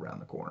there around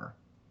the corner.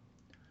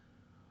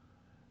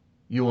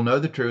 You will know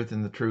the truth,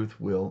 and the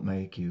truth will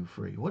make you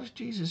free. What does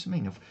Jesus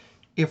mean?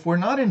 If we're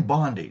not in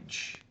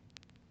bondage,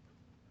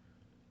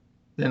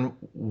 then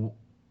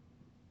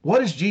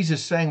what is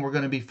Jesus saying we're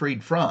going to be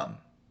freed from?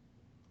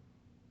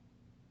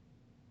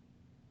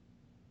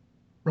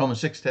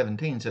 Romans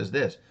 6:17 says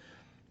this,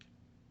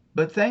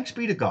 but thanks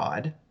be to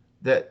God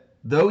that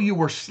though you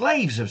were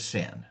slaves of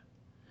sin,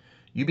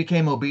 you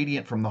became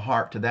obedient from the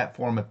heart to that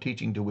form of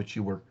teaching to which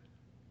you were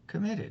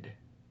committed.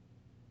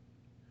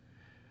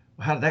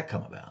 Well, how did that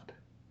come about?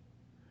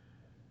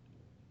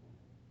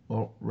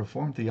 Well,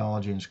 Reformed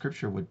theology and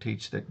Scripture would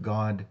teach that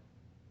God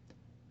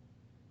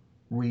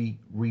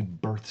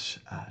rebirths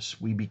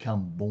us. We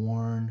become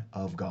born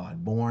of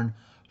God, born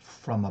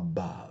from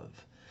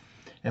above.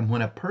 And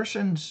when a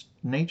person's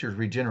nature is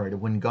regenerated,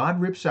 when God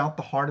rips out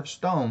the heart of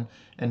stone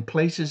and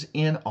places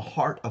in a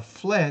heart of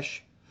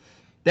flesh,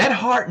 that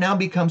heart now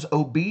becomes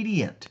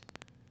obedient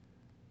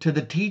to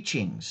the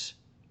teachings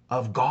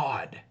of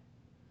God.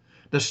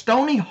 The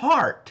stony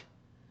heart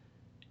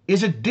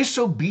is a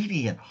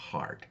disobedient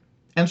heart.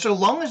 And so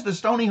long as the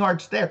stony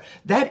heart's there,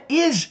 that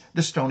is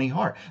the stony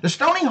heart. The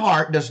stony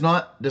heart does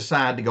not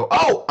decide to go,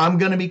 oh, I'm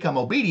going to become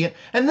obedient,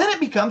 and then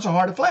it becomes a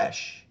heart of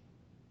flesh.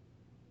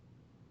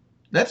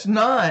 That's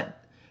not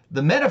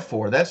the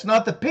metaphor. That's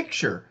not the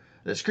picture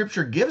that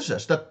Scripture gives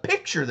us. The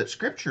picture that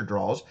Scripture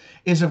draws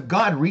is of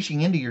God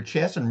reaching into your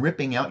chest and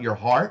ripping out your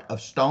heart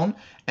of stone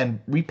and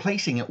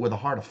replacing it with a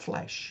heart of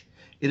flesh.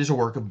 It is a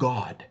work of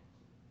God.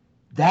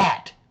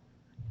 That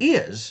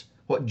is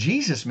what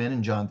Jesus meant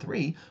in John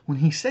 3 when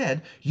he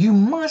said, you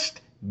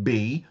must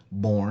be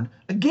born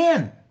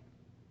again.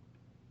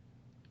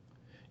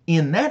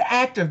 in that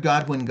act of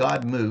God, when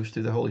God moves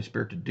through the Holy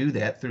Spirit to do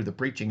that, through the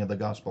preaching of the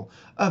gospel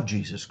of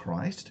Jesus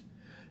Christ,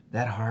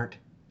 that heart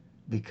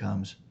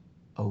becomes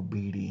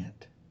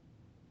obedient,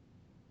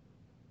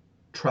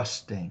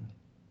 trusting,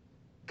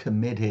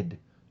 committed,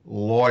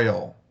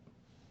 loyal.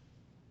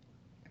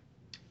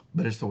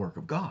 But it's the work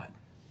of God.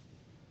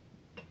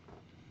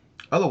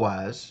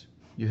 Otherwise,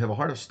 you have a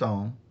heart of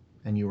stone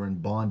and you are in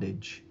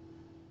bondage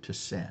to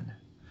sin.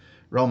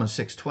 Romans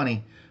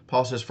 6:20,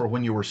 Paul says, for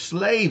when you were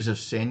slaves of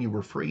sin, you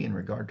were free in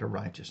regard to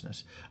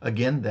righteousness.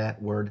 Again, that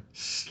word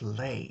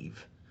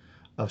slave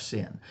of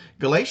sin.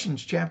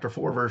 Galatians chapter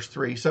 4, verse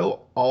 3,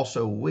 so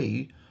also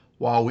we,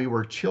 while we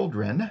were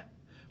children,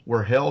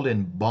 were held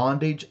in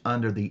bondage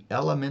under the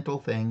elemental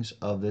things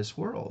of this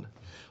world.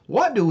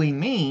 What do we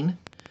mean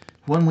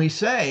when we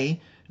say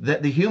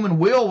that the human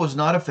will was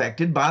not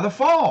affected by the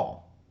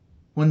fall?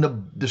 When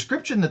the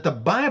description that the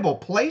Bible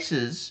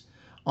places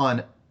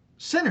on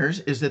sinners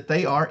is that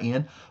they are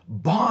in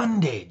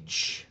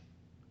bondage.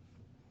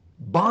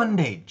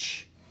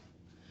 Bondage.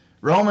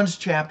 Romans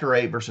chapter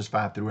 8, verses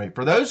 5 through 8.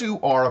 For those who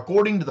are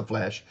according to the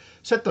flesh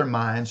set their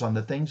minds on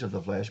the things of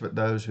the flesh, but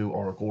those who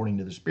are according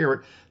to the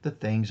Spirit, the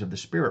things of the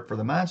Spirit. For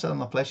the mind set on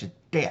the flesh is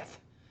death,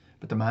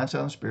 but the mind set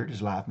on the Spirit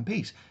is life and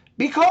peace.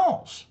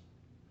 Because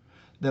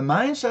the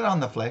mindset on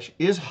the flesh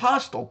is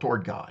hostile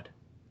toward God.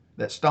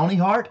 That stony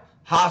heart,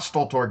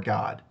 hostile toward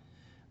God.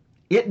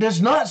 It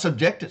does not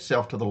subject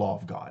itself to the law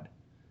of God,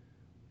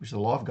 which the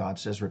law of God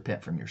says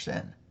repent from your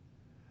sin.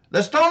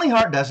 The stony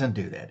heart doesn't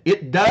do that.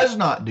 It does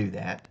not do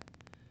that,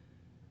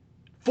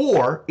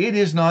 for it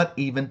is not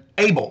even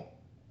able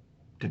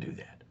to do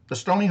that. The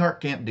stony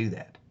heart can't do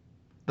that.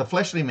 The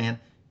fleshly man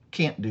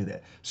can't do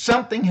that.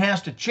 Something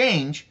has to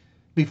change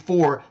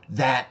before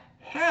that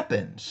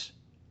happens.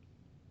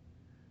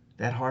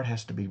 That heart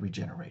has to be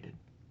regenerated.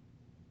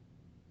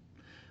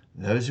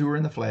 Those who are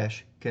in the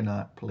flesh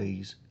cannot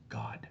please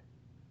God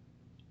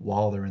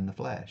while they're in the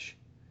flesh.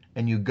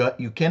 And you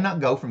cannot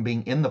go from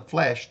being in the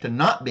flesh to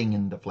not being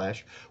in the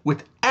flesh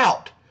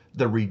without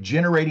the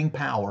regenerating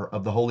power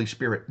of the Holy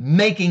Spirit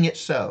making it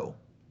so.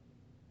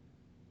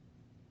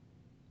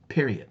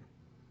 Period.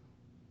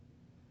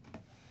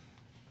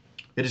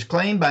 It is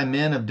claimed by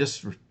men of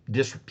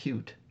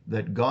disrepute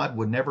that God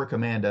would never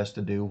command us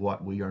to do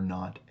what we are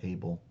not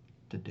able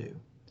to do.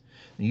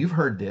 Now, you've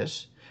heard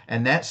this,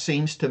 and that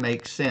seems to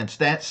make sense.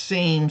 That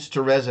seems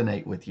to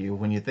resonate with you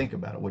when you think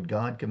about it. Would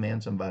God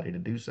command somebody to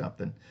do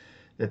something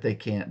that they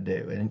can't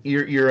do? And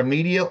you're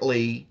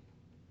immediately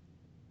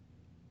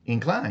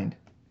inclined,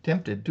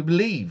 tempted to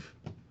believe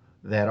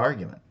that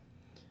argument.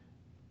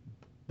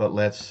 But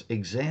let's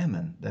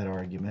examine that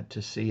argument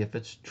to see if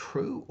it's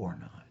true or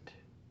not.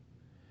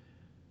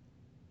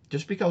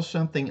 Just because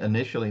something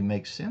initially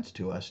makes sense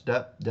to us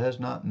does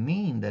not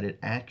mean that it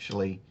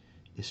actually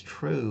is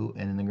true,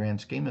 and in the grand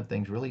scheme of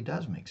things really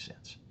does make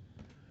sense.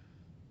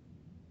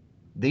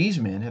 These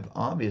men have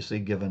obviously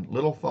given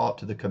little thought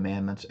to the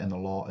commandments and the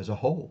law as a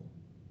whole.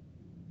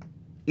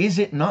 Is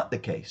it not the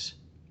case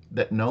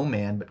that no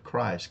man but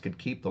Christ could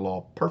keep the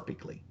law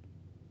perfectly?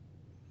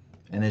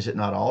 And is it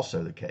not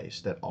also the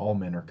case that all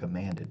men are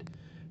commanded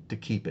to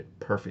keep it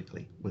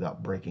perfectly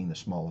without breaking the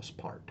smallest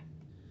part?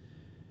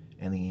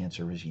 And the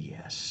answer is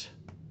yes.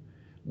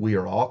 We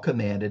are all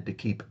commanded to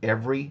keep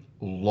every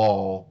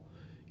law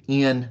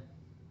in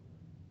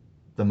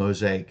the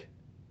Mosaic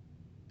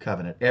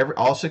covenant,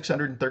 all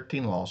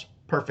 613 laws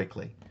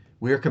perfectly.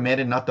 We are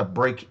commanded not to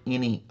break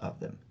any of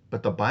them.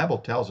 But the Bible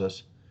tells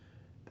us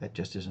that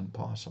just isn't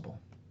possible.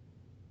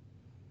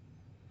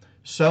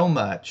 So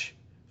much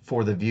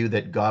for the view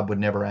that God would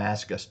never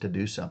ask us to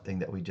do something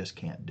that we just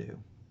can't do.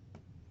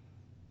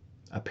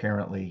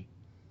 Apparently,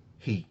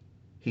 He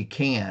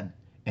can,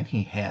 and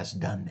He has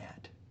done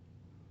that.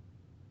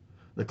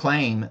 The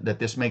claim that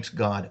this makes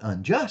God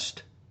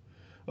unjust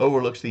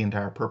overlooks the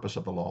entire purpose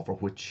of the law,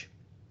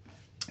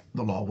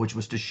 which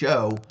was to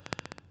show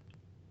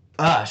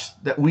us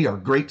that we are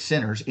great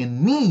sinners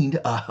in need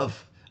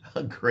of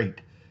a great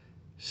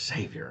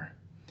Savior.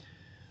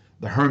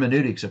 The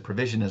hermeneutics of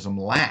provisionism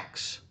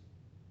lacks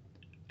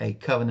a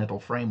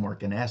covenantal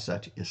framework, and as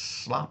such is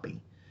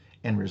sloppy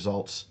and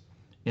results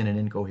in an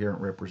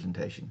incoherent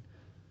representation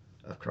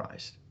of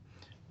Christ.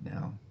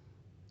 Now,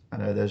 I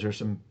know those are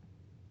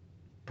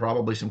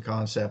probably some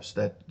concepts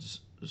that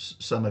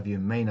some of you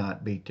may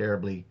not be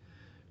terribly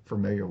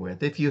familiar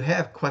with. If you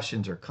have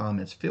questions or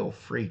comments, feel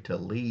free to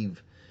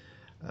leave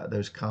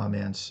those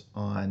comments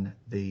on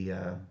the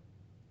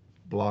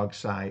blog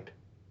site,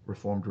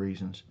 Reformed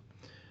Reasons,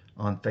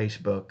 on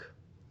Facebook,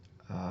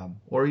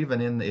 or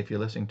even if you're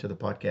listening to the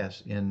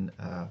podcast in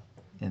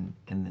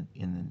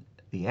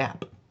the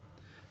app,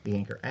 the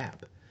Anchor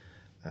app.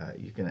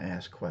 You can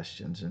ask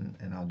questions,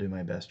 and I'll do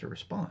my best to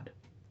respond.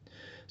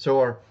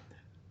 So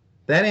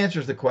that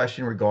answers the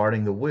question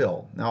regarding the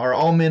will. Now, are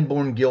all men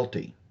born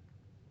guilty,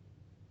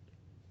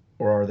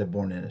 or are they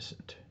born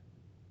innocent?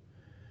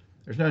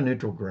 There's no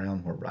neutral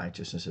ground where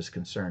righteousness is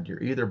concerned.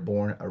 You're either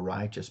born a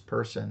righteous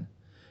person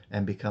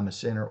and become a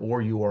sinner,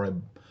 or you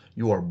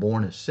are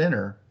born a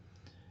sinner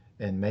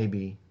and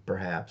maybe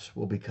perhaps,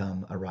 will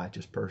become a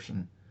righteous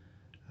person,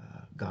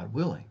 God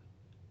willing.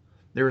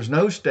 There is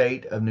no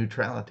state of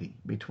neutrality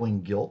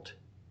between guilt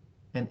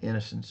and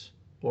innocence,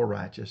 or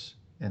righteous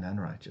and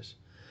unrighteous.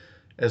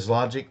 As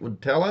logic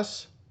would tell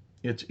us,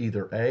 it's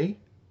either A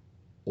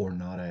or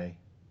not A.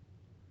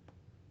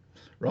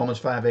 Romans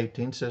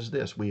 5:18 says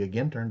this. We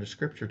again turn to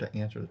Scripture to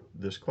answer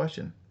this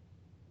question.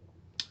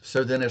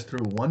 So then, as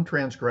through one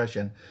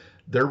transgression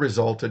there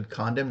resulted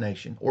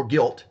condemnation, or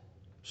guilt,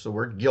 it's the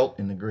word guilt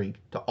in the Greek,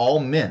 to all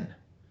men,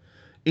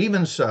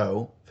 even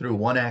so, through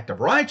one act of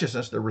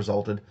righteousness there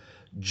resulted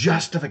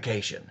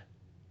justification,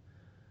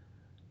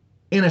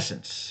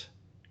 innocence,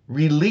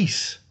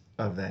 release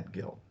of that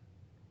guilt,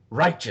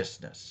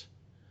 righteousness,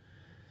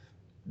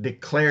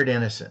 declared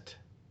innocent,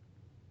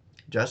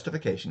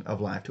 justification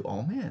of life to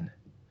all men.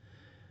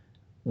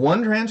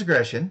 One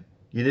transgression,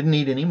 you didn't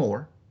need any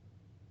more.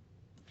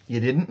 You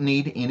didn't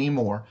need any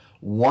more.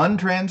 One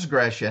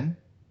transgression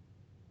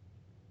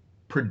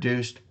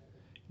produced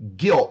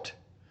guilt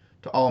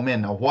to all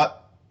men. Now,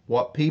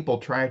 what people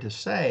try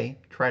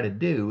to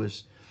do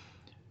is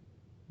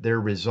there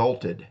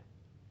resulted.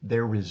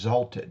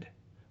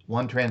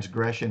 One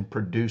transgression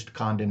produced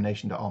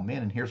condemnation to all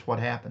men. And here's what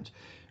happens.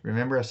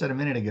 Remember, I said a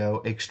minute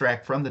ago,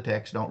 extract from the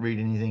text, don't read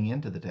anything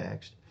into the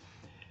text.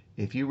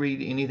 If you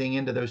read anything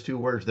into those two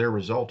words, there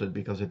resulted,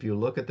 because if you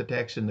look at the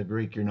text in the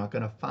Greek, you're not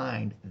going to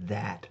find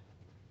that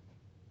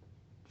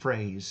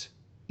phrase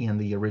in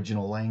the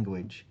original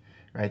language,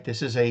 right?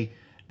 This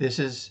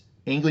is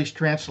English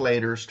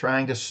translators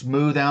trying to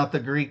smooth out the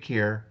Greek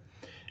here.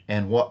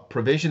 And what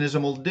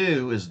Provisionism will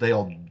do is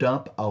they'll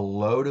dump a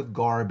load of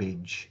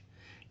garbage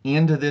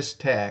into this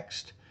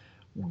text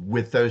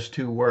with those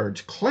two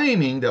words,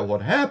 claiming that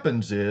what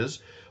happens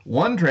is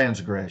one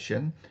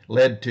transgression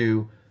led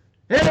to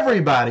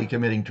everybody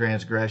committing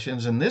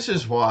transgressions, and this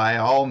is why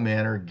all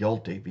men are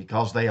guilty,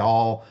 because they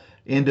all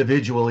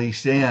individually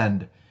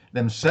sinned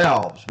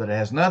themselves, but it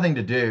has nothing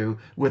to do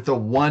with the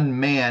one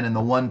man and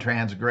the one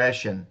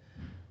transgression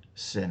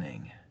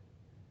sinning.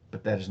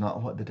 But that is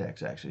not what the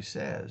text actually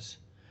says.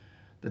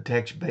 The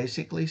text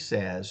basically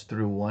says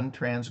through one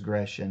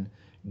transgression,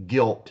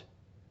 guilt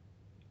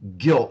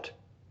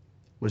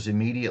was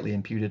immediately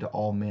imputed to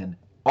all men.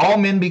 All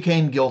men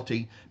became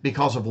guilty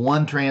because of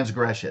one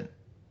transgression,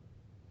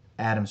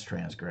 Adam's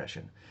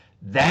transgression.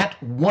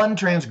 That one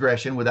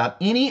transgression, without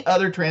any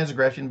other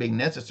transgression being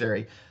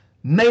necessary,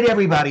 made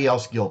everybody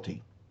else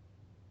guilty.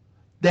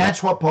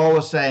 That's what Paul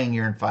is saying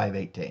here in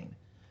 5:18.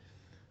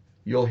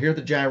 You'll hear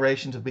the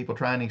gyrations of people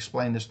trying to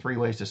explain this 3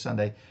 ways to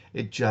Sunday.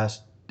 It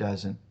just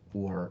doesn't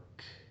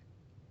work,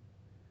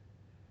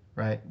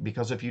 right?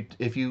 Because if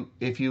you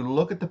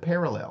look at the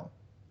parallel,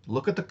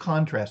 look at the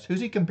contrast.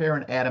 Who's he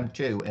comparing Adam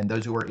to and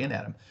those who are in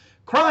Adam?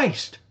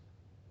 Christ.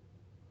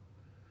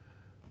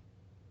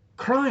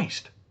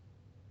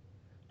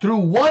 Through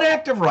one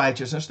act of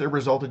righteousness, there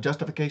resulted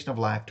justification of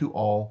life to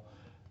all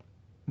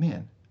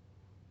men.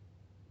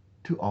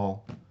 To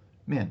all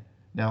men.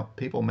 Now,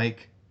 people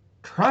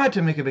try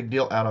to make a big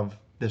deal out of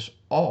this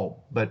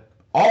all, but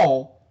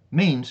all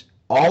means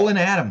all in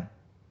Adam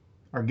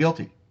are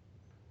guilty.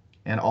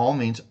 And all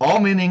means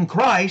all men in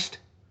Christ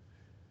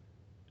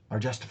are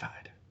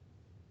justified.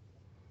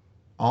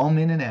 All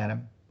men in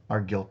Adam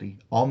are guilty.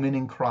 All men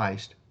in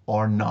Christ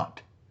are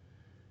not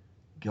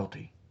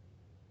guilty.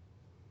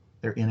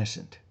 They're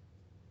innocent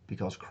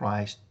because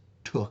Christ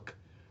took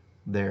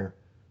their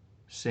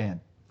sin.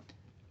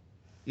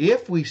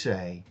 If we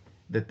say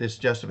that this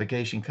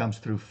justification comes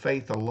through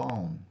faith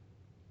alone,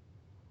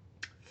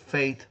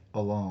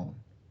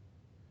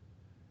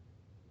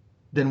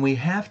 then we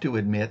have to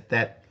admit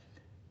that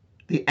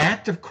the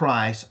act of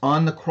Christ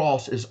on the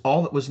cross is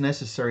all that was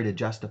necessary to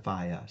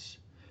justify us.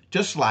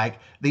 Just like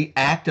the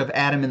act of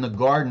Adam in the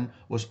garden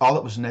was all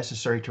that was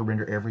necessary to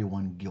render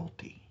everyone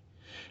guilty.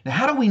 Now,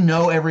 how do we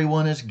know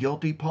everyone is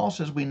guilty? Paul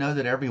says we know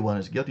that everyone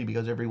is guilty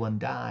because everyone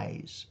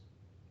dies.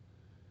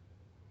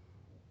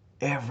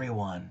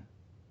 Everyone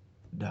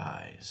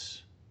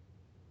dies.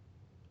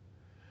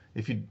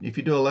 If you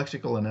do a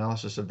lexical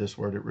analysis of this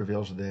word, it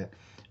reveals that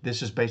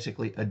this is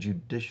basically a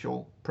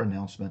judicial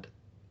pronouncement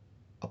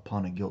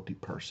upon a guilty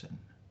person.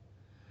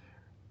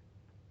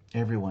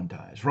 Everyone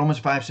dies.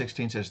 Romans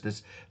 5:16 says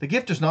this, the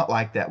gift is not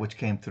like that which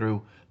came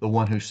through the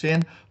one who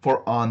sinned,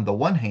 for on the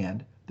one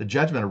hand, the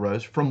judgment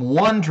arose from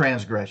one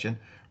transgression,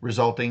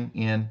 resulting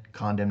in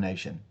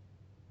condemnation.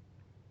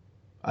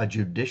 A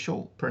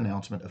judicial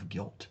pronouncement of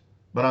guilt.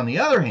 But on the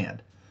other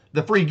hand,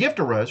 the free gift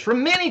arose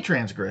from many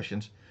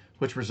transgressions,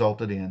 which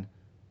resulted in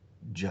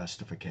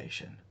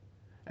justification,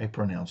 a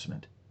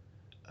pronouncement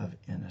of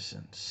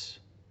innocence.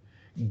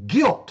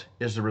 Guilt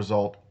is the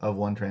result of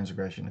one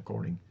transgression,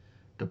 according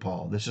to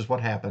Paul. This is what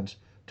happens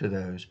to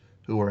those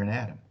who are in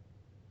Adam.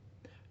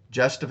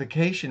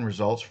 Justification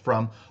results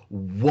from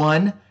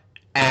one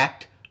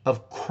act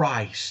of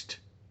Christ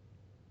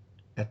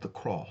at the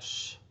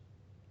cross.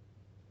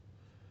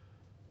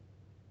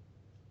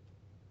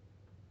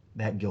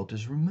 That guilt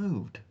is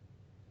removed.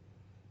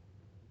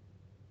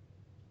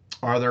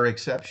 Are there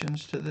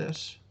exceptions to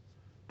this?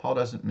 Paul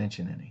doesn't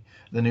mention any.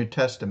 The New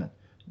Testament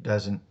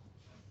doesn't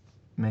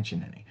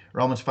mention any.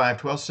 Romans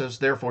 5:12 says,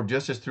 therefore,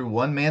 just as through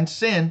one man's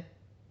sin,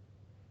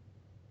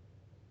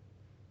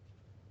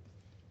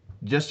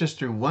 just as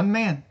through one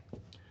man,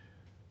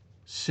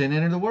 sin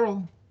entered the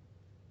world,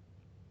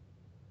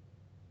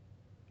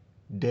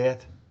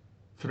 death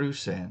through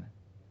sin,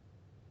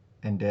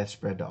 and death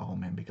spread to all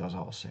men because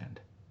all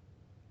sinned.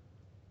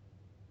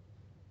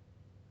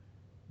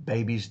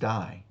 Babies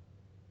die.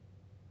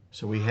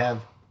 So we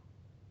have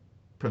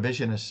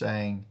provisionists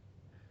saying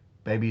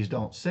babies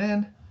don't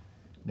sin.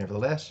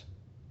 Nevertheless,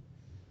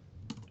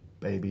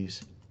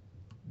 babies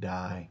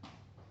die.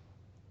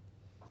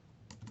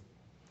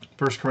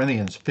 1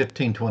 Corinthians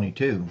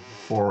 15:22,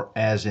 for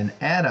as in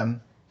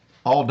Adam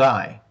all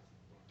die,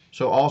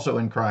 so also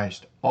in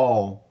Christ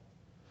all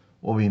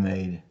will be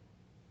made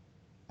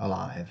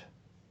alive.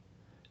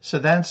 So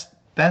that's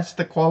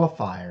the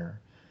qualifier.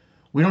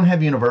 We don't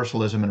have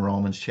universalism in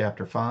Romans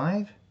chapter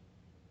 5.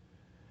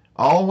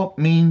 All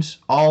means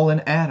all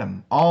in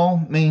Adam.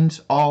 All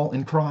means all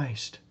in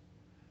Christ.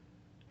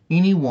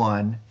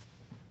 Anyone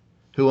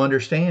who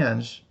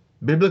understands,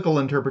 biblical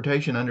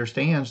interpretation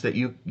understands that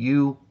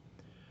you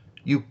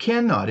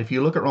cannot, if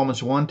you look at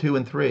Romans 1, 2,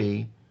 and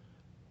 3,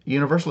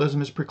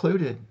 universalism is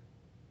precluded.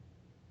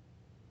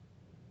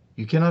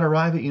 You cannot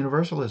arrive at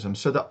universalism,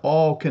 so that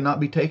all cannot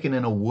be taken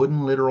in a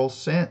wooden literal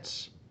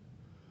sense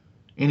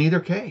in either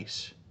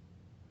case.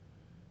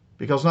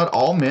 Because not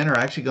all men are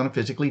actually going to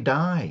physically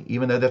die,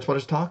 even though that's what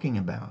it's talking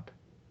about.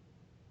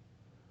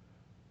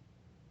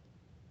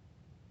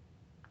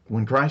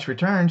 When Christ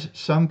returns,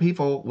 some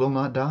people will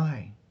not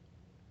die.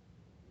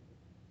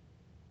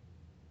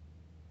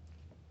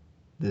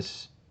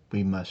 This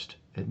we must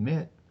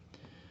admit.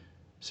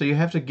 So you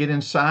have to get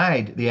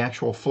inside the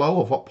actual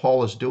flow of what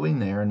Paul is doing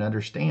there and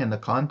understand the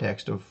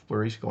context of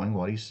where he's going,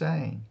 what he's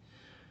saying.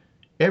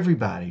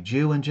 Everybody,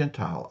 Jew and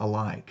Gentile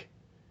alike,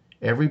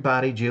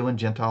 everybody, Jew and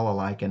Gentile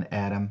alike, in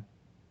Adam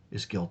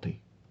is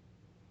guilty,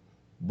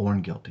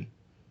 born guilty.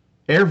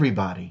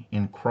 Everybody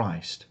in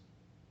Christ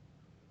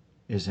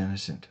is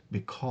innocent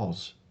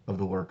because of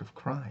the work of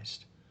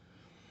Christ.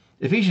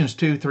 Ephesians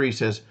 2:3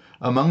 says,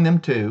 among them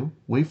too,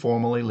 we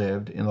formerly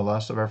lived in the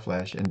lust of our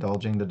flesh,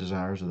 indulging the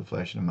desires of the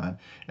flesh and the mind,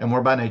 and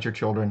were by nature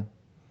children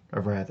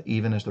of wrath,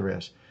 even as the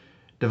rest.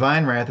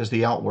 Divine wrath is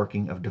the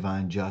outworking of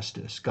divine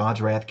justice.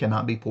 God's wrath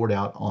cannot be poured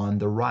out on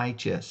the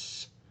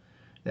righteous.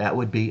 That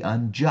would be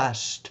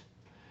unjust.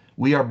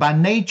 We are by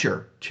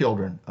nature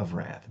children of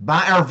wrath.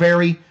 By our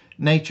very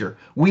nature.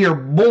 We are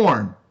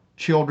born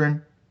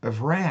children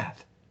of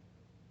wrath.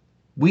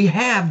 We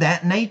have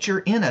that nature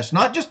in us,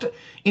 not just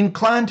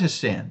inclined to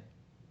sin.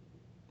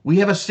 We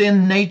have a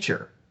sin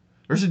nature.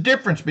 There's a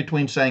difference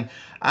between saying,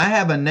 I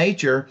have a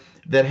nature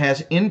that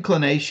has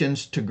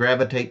inclinations to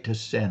gravitate to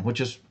sin,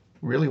 which is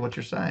really what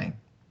you're saying,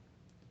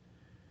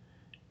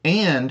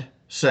 and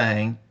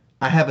saying,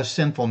 I have a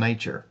sinful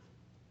nature,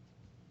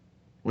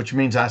 which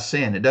means I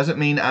sin. It doesn't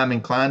mean I'm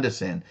inclined to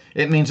sin.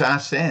 It means I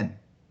sin.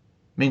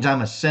 It means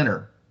I'm a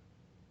sinner.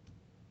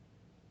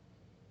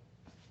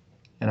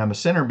 And I'm a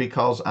sinner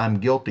because I'm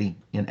guilty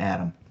in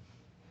Adam.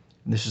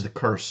 And this is the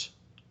curse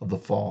of the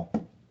fall.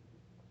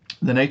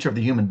 The nature of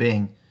the human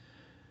being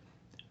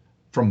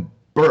from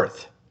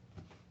birth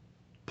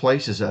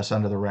places us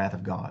under the wrath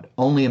of God.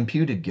 Only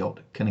imputed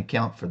guilt can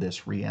account for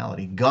this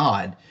reality.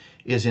 God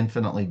is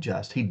infinitely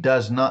just. He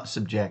does not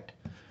subject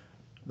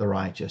the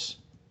righteous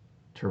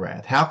to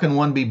wrath. How can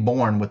one be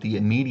born with the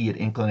immediate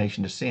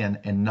inclination to sin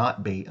and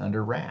not be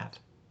under wrath?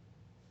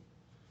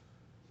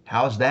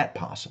 How is that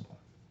possible?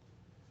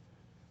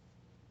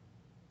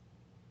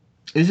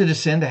 Is it a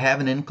sin to have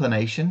an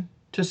inclination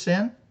to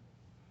sin?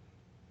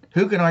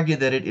 Who can argue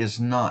that it is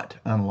not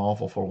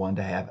unlawful for one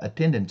to have a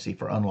tendency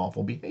for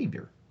unlawful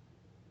behavior?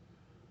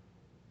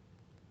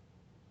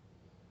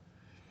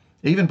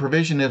 Even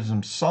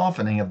Provisionism's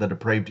softening of the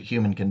depraved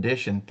human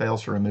condition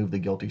fails to remove the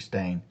guilty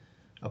stain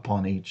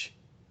upon each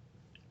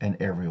and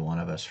every one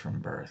of us from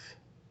birth.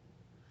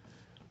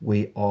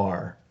 We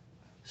are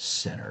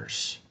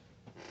sinners.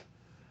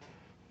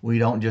 We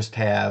don't just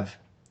have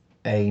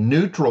a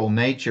neutral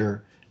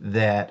nature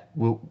that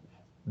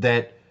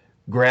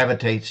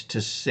gravitates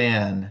to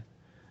sin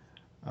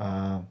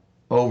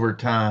over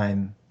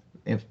time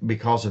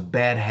because of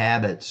bad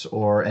habits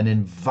or an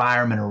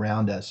environment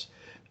around us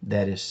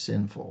that is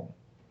sinful.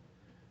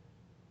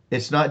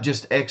 It's not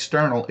just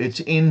external, it's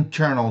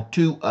internal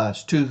to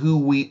us, to who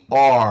we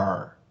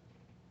are.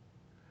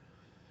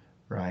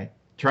 Right?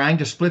 Trying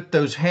to split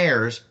those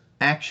hairs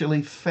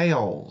actually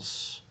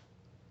fails.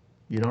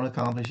 You don't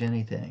accomplish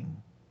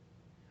anything.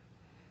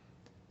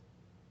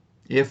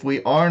 If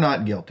we are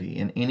not guilty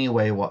in any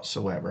way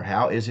whatsoever,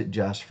 how is it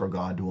just for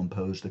God to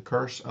impose the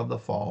curse of the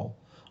fall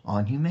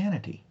on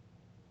humanity?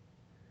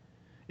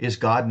 Is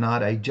God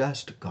not a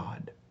just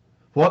God?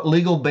 What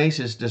legal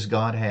basis does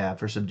God have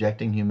for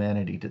subjecting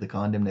humanity to the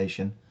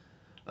condemnation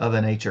of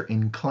a nature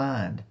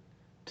inclined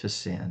to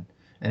sin,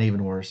 and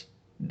even worse,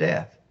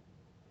 death?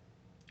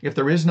 If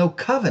there is no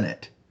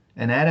covenant,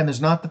 and Adam is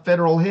not the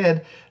federal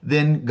head,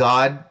 then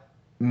God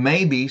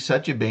may be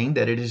such a being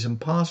that it is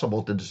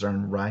impossible to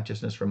discern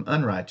righteousness from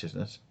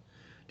unrighteousness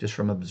just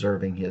from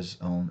observing his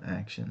own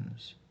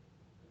actions.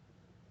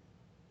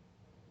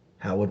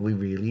 How would we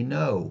really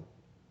know?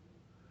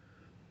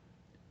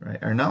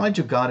 Right? Our knowledge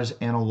of God is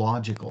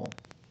analogical.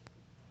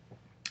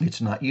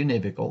 It's not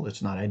univocal,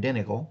 it's not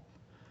identical,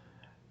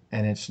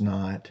 and it's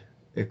not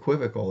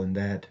equivocal in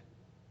that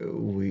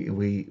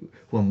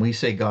when we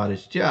say God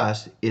is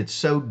just, it's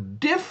so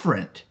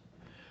different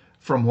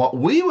from what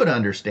we would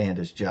understand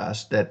as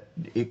just that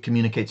it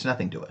communicates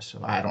nothing to us. So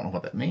I don't know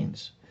what that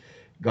means.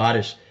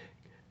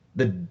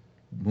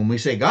 When we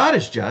say God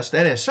is just,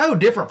 that is so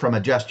different from a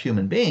just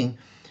human being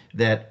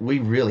that we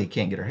really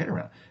can't get our head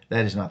around.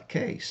 That is not the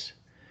case.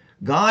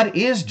 God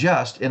is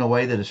just in a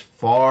way that is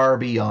far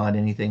beyond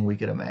anything we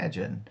could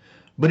imagine.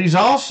 But he's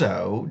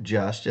also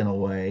just in a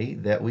way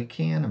that we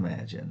can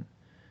imagine,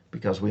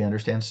 because we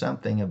understand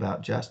something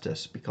about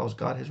justice, because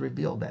God has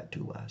revealed that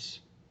to us.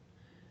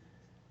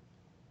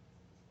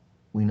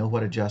 We know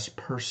what a just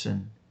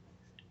person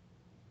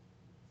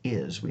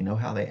is. We know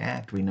how they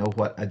act. We know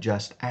what a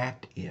just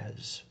act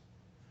is.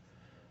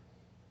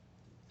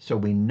 So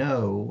we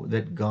know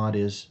that God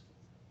is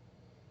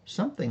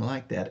something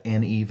like that,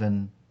 and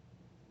even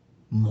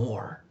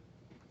more.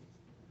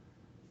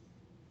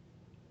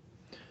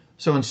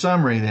 So in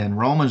summary then,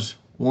 Romans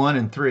 1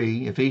 and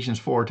 3, Ephesians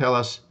 4 tell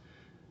us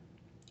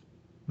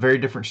very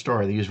different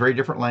story. They use very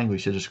different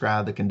language to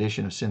describe the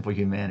condition of sinful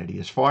humanity.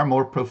 It's far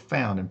more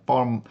profound and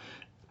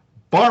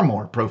far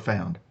more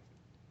profound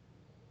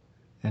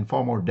and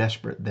far more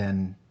desperate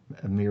than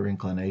a mere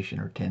inclination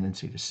or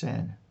tendency to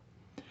sin.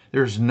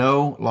 There's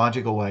no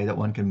logical way that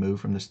one can move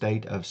from the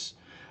state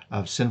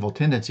of sinful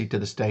tendency to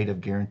the state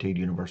of guaranteed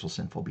universal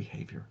sinful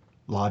behavior.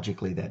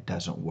 Logically, that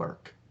doesn't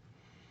work.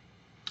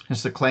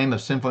 Hence, the claim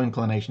of sinful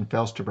inclination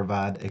fails to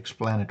provide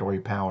explanatory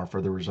power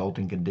for the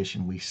resulting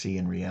condition we see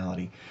in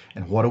reality.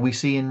 And what do we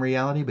see in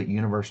reality but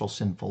universal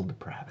sinful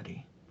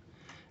depravity?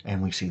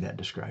 And we see that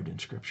described in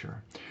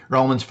Scripture.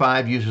 Romans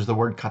 5 uses the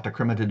word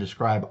katakrima to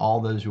describe all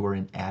those who are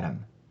in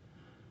Adam.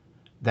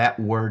 That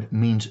word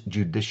means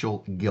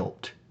judicial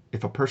guilt.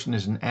 If a person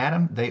is in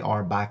Adam, they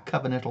are by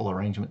covenantal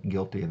arrangement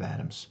guilty of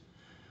Adam's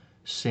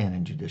sin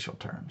in judicial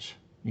terms.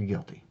 You're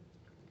guilty.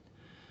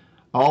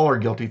 All are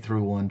guilty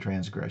through one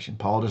transgression.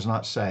 Paul does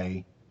not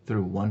say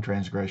through one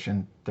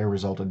transgression there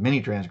resulted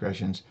many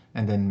transgressions,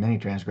 and then many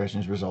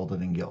transgressions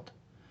resulted in guilt.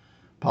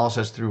 Paul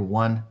says through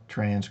one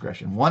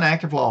transgression, one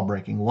act of law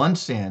breaking, one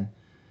sin,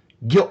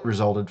 guilt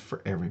resulted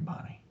for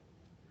everybody.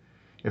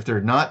 If there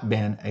had not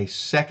been a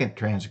second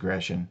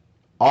transgression,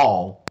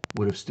 all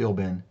would have still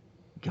been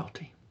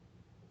guilty.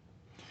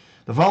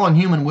 The fallen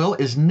human will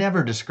is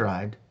never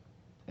described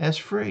as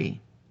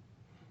free.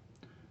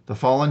 The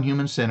fallen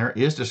human sinner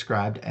is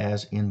described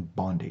as in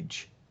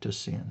bondage to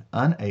sin,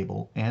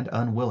 unable and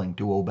unwilling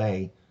to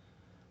obey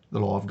the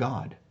law of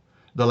God.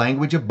 The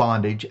language of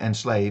bondage and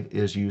slave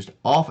is used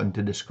often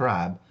to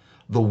describe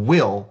the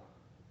will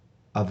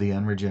of the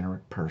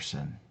unregenerate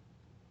person.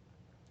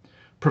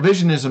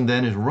 Provisionism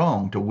then is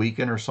wrong to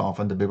weaken or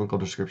soften the biblical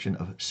description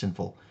of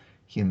sinful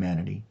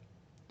humanity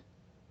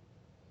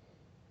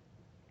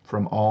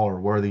from all are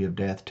worthy of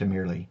death to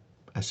merely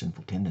a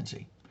sinful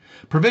tendency.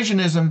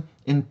 Provisionism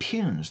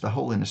impugns the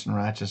holiness and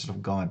righteousness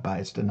of God by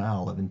its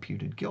denial of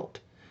imputed guilt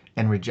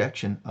and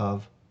rejection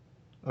of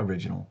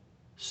original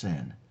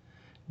sin.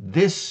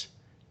 This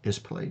is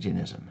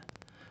Pelagianism.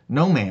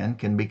 No man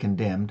can be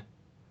condemned.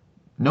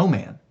 No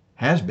man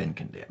has been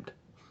condemned.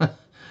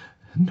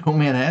 No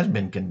man has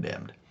been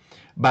condemned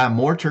by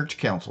more church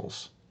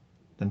councils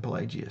than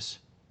Pelagius.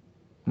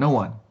 No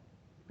one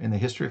in the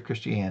history of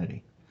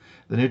Christianity.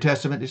 The New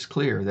Testament is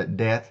clear that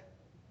death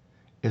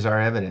is our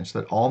evidence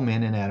that all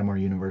men in Adam are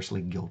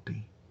universally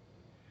guilty.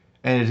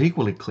 And it is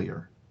equally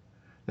clear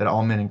that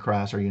all men in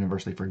Christ are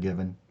universally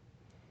forgiven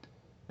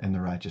and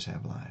the righteous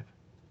have life.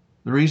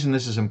 The reason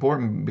this is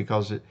important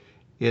because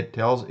it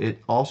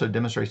also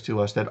demonstrates to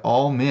us that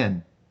all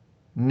men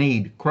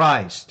need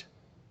Christ.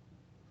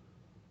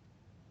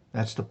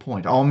 That's the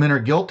point. All men are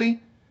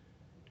guilty,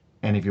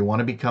 and if you want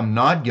to become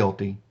not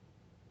guilty,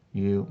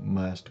 you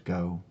must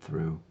go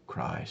through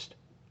Christ.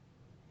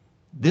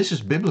 This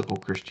is biblical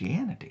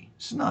Christianity.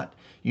 It's not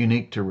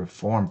unique to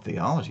Reformed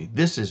theology.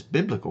 This is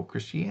biblical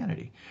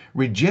Christianity.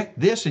 Reject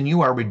this and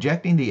you are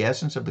rejecting the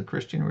essence of the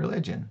Christian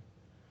religion.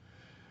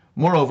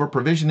 Moreover,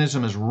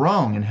 provisionism is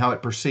wrong in how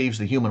it perceives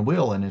the human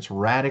will and its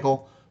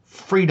radical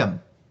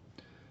freedom.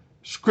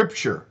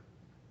 Scripture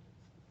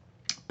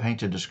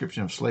paints a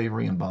description of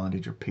slavery and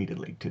bondage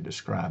repeatedly to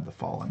describe the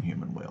fallen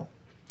human will.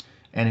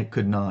 And it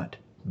could not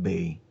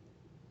be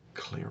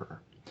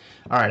clearer.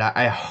 All right,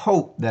 I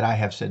hope that I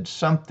have said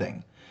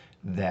something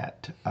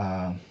that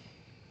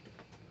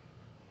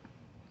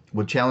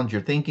would challenge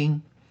your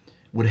thinking,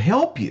 would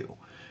help you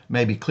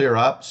maybe clear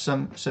up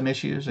some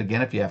issues.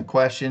 Again, if you have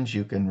questions,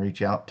 you can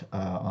reach out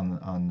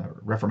on the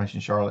Reformation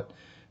Charlotte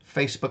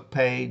Facebook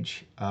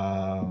page,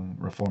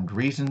 Reformed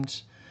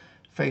Reasons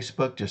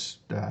Facebook. Just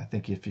I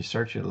think if you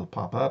search it, it'll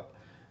pop up.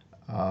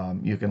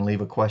 You can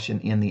leave a question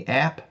in the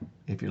app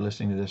if you're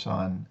listening to this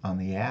on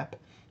the app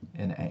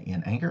in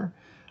Anchor,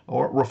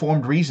 or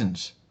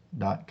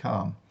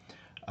reformedreasons.com.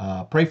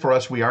 Pray for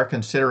us. We are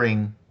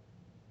considering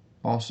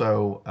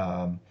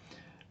also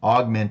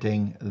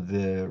augmenting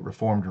the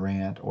Reformed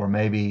Rant, or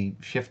maybe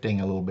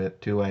shifting a little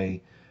bit to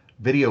a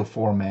video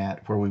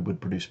format where we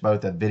would produce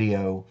both a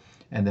video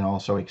and then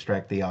also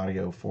extract the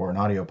audio for an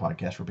audio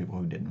podcast for people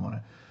who didn't want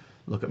to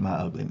look at my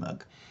ugly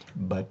mug.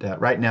 But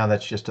right now,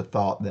 that's just a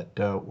thought that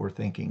we're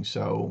thinking.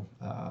 So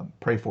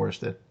pray for us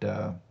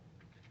that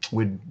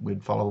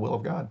we'd follow the will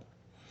of God.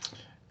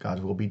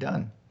 God's will be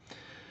done.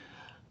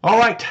 All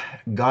right.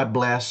 God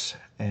bless,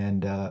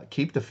 and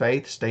keep the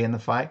faith, stay in the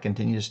fight,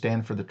 continue to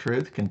stand for the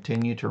truth,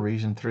 continue to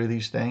reason through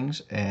these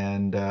things,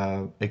 and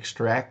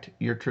extract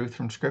your truth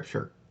from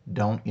Scripture.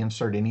 Don't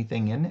insert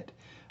anything in it.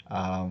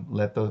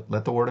 Let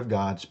the Word of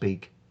God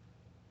speak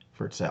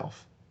for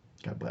itself.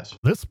 God bless.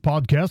 This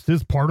podcast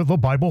is part of the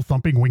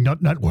Bible-Thumping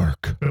Wingnut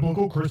Network.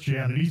 Biblical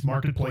Christianity's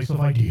marketplace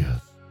of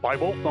ideas.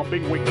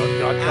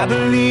 BibleThumpingWingnut.com. I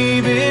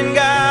believe in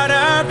God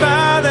our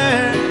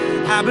Father.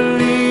 I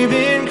believe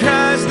in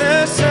Christ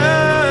the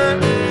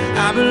Son.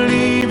 I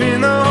believe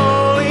in the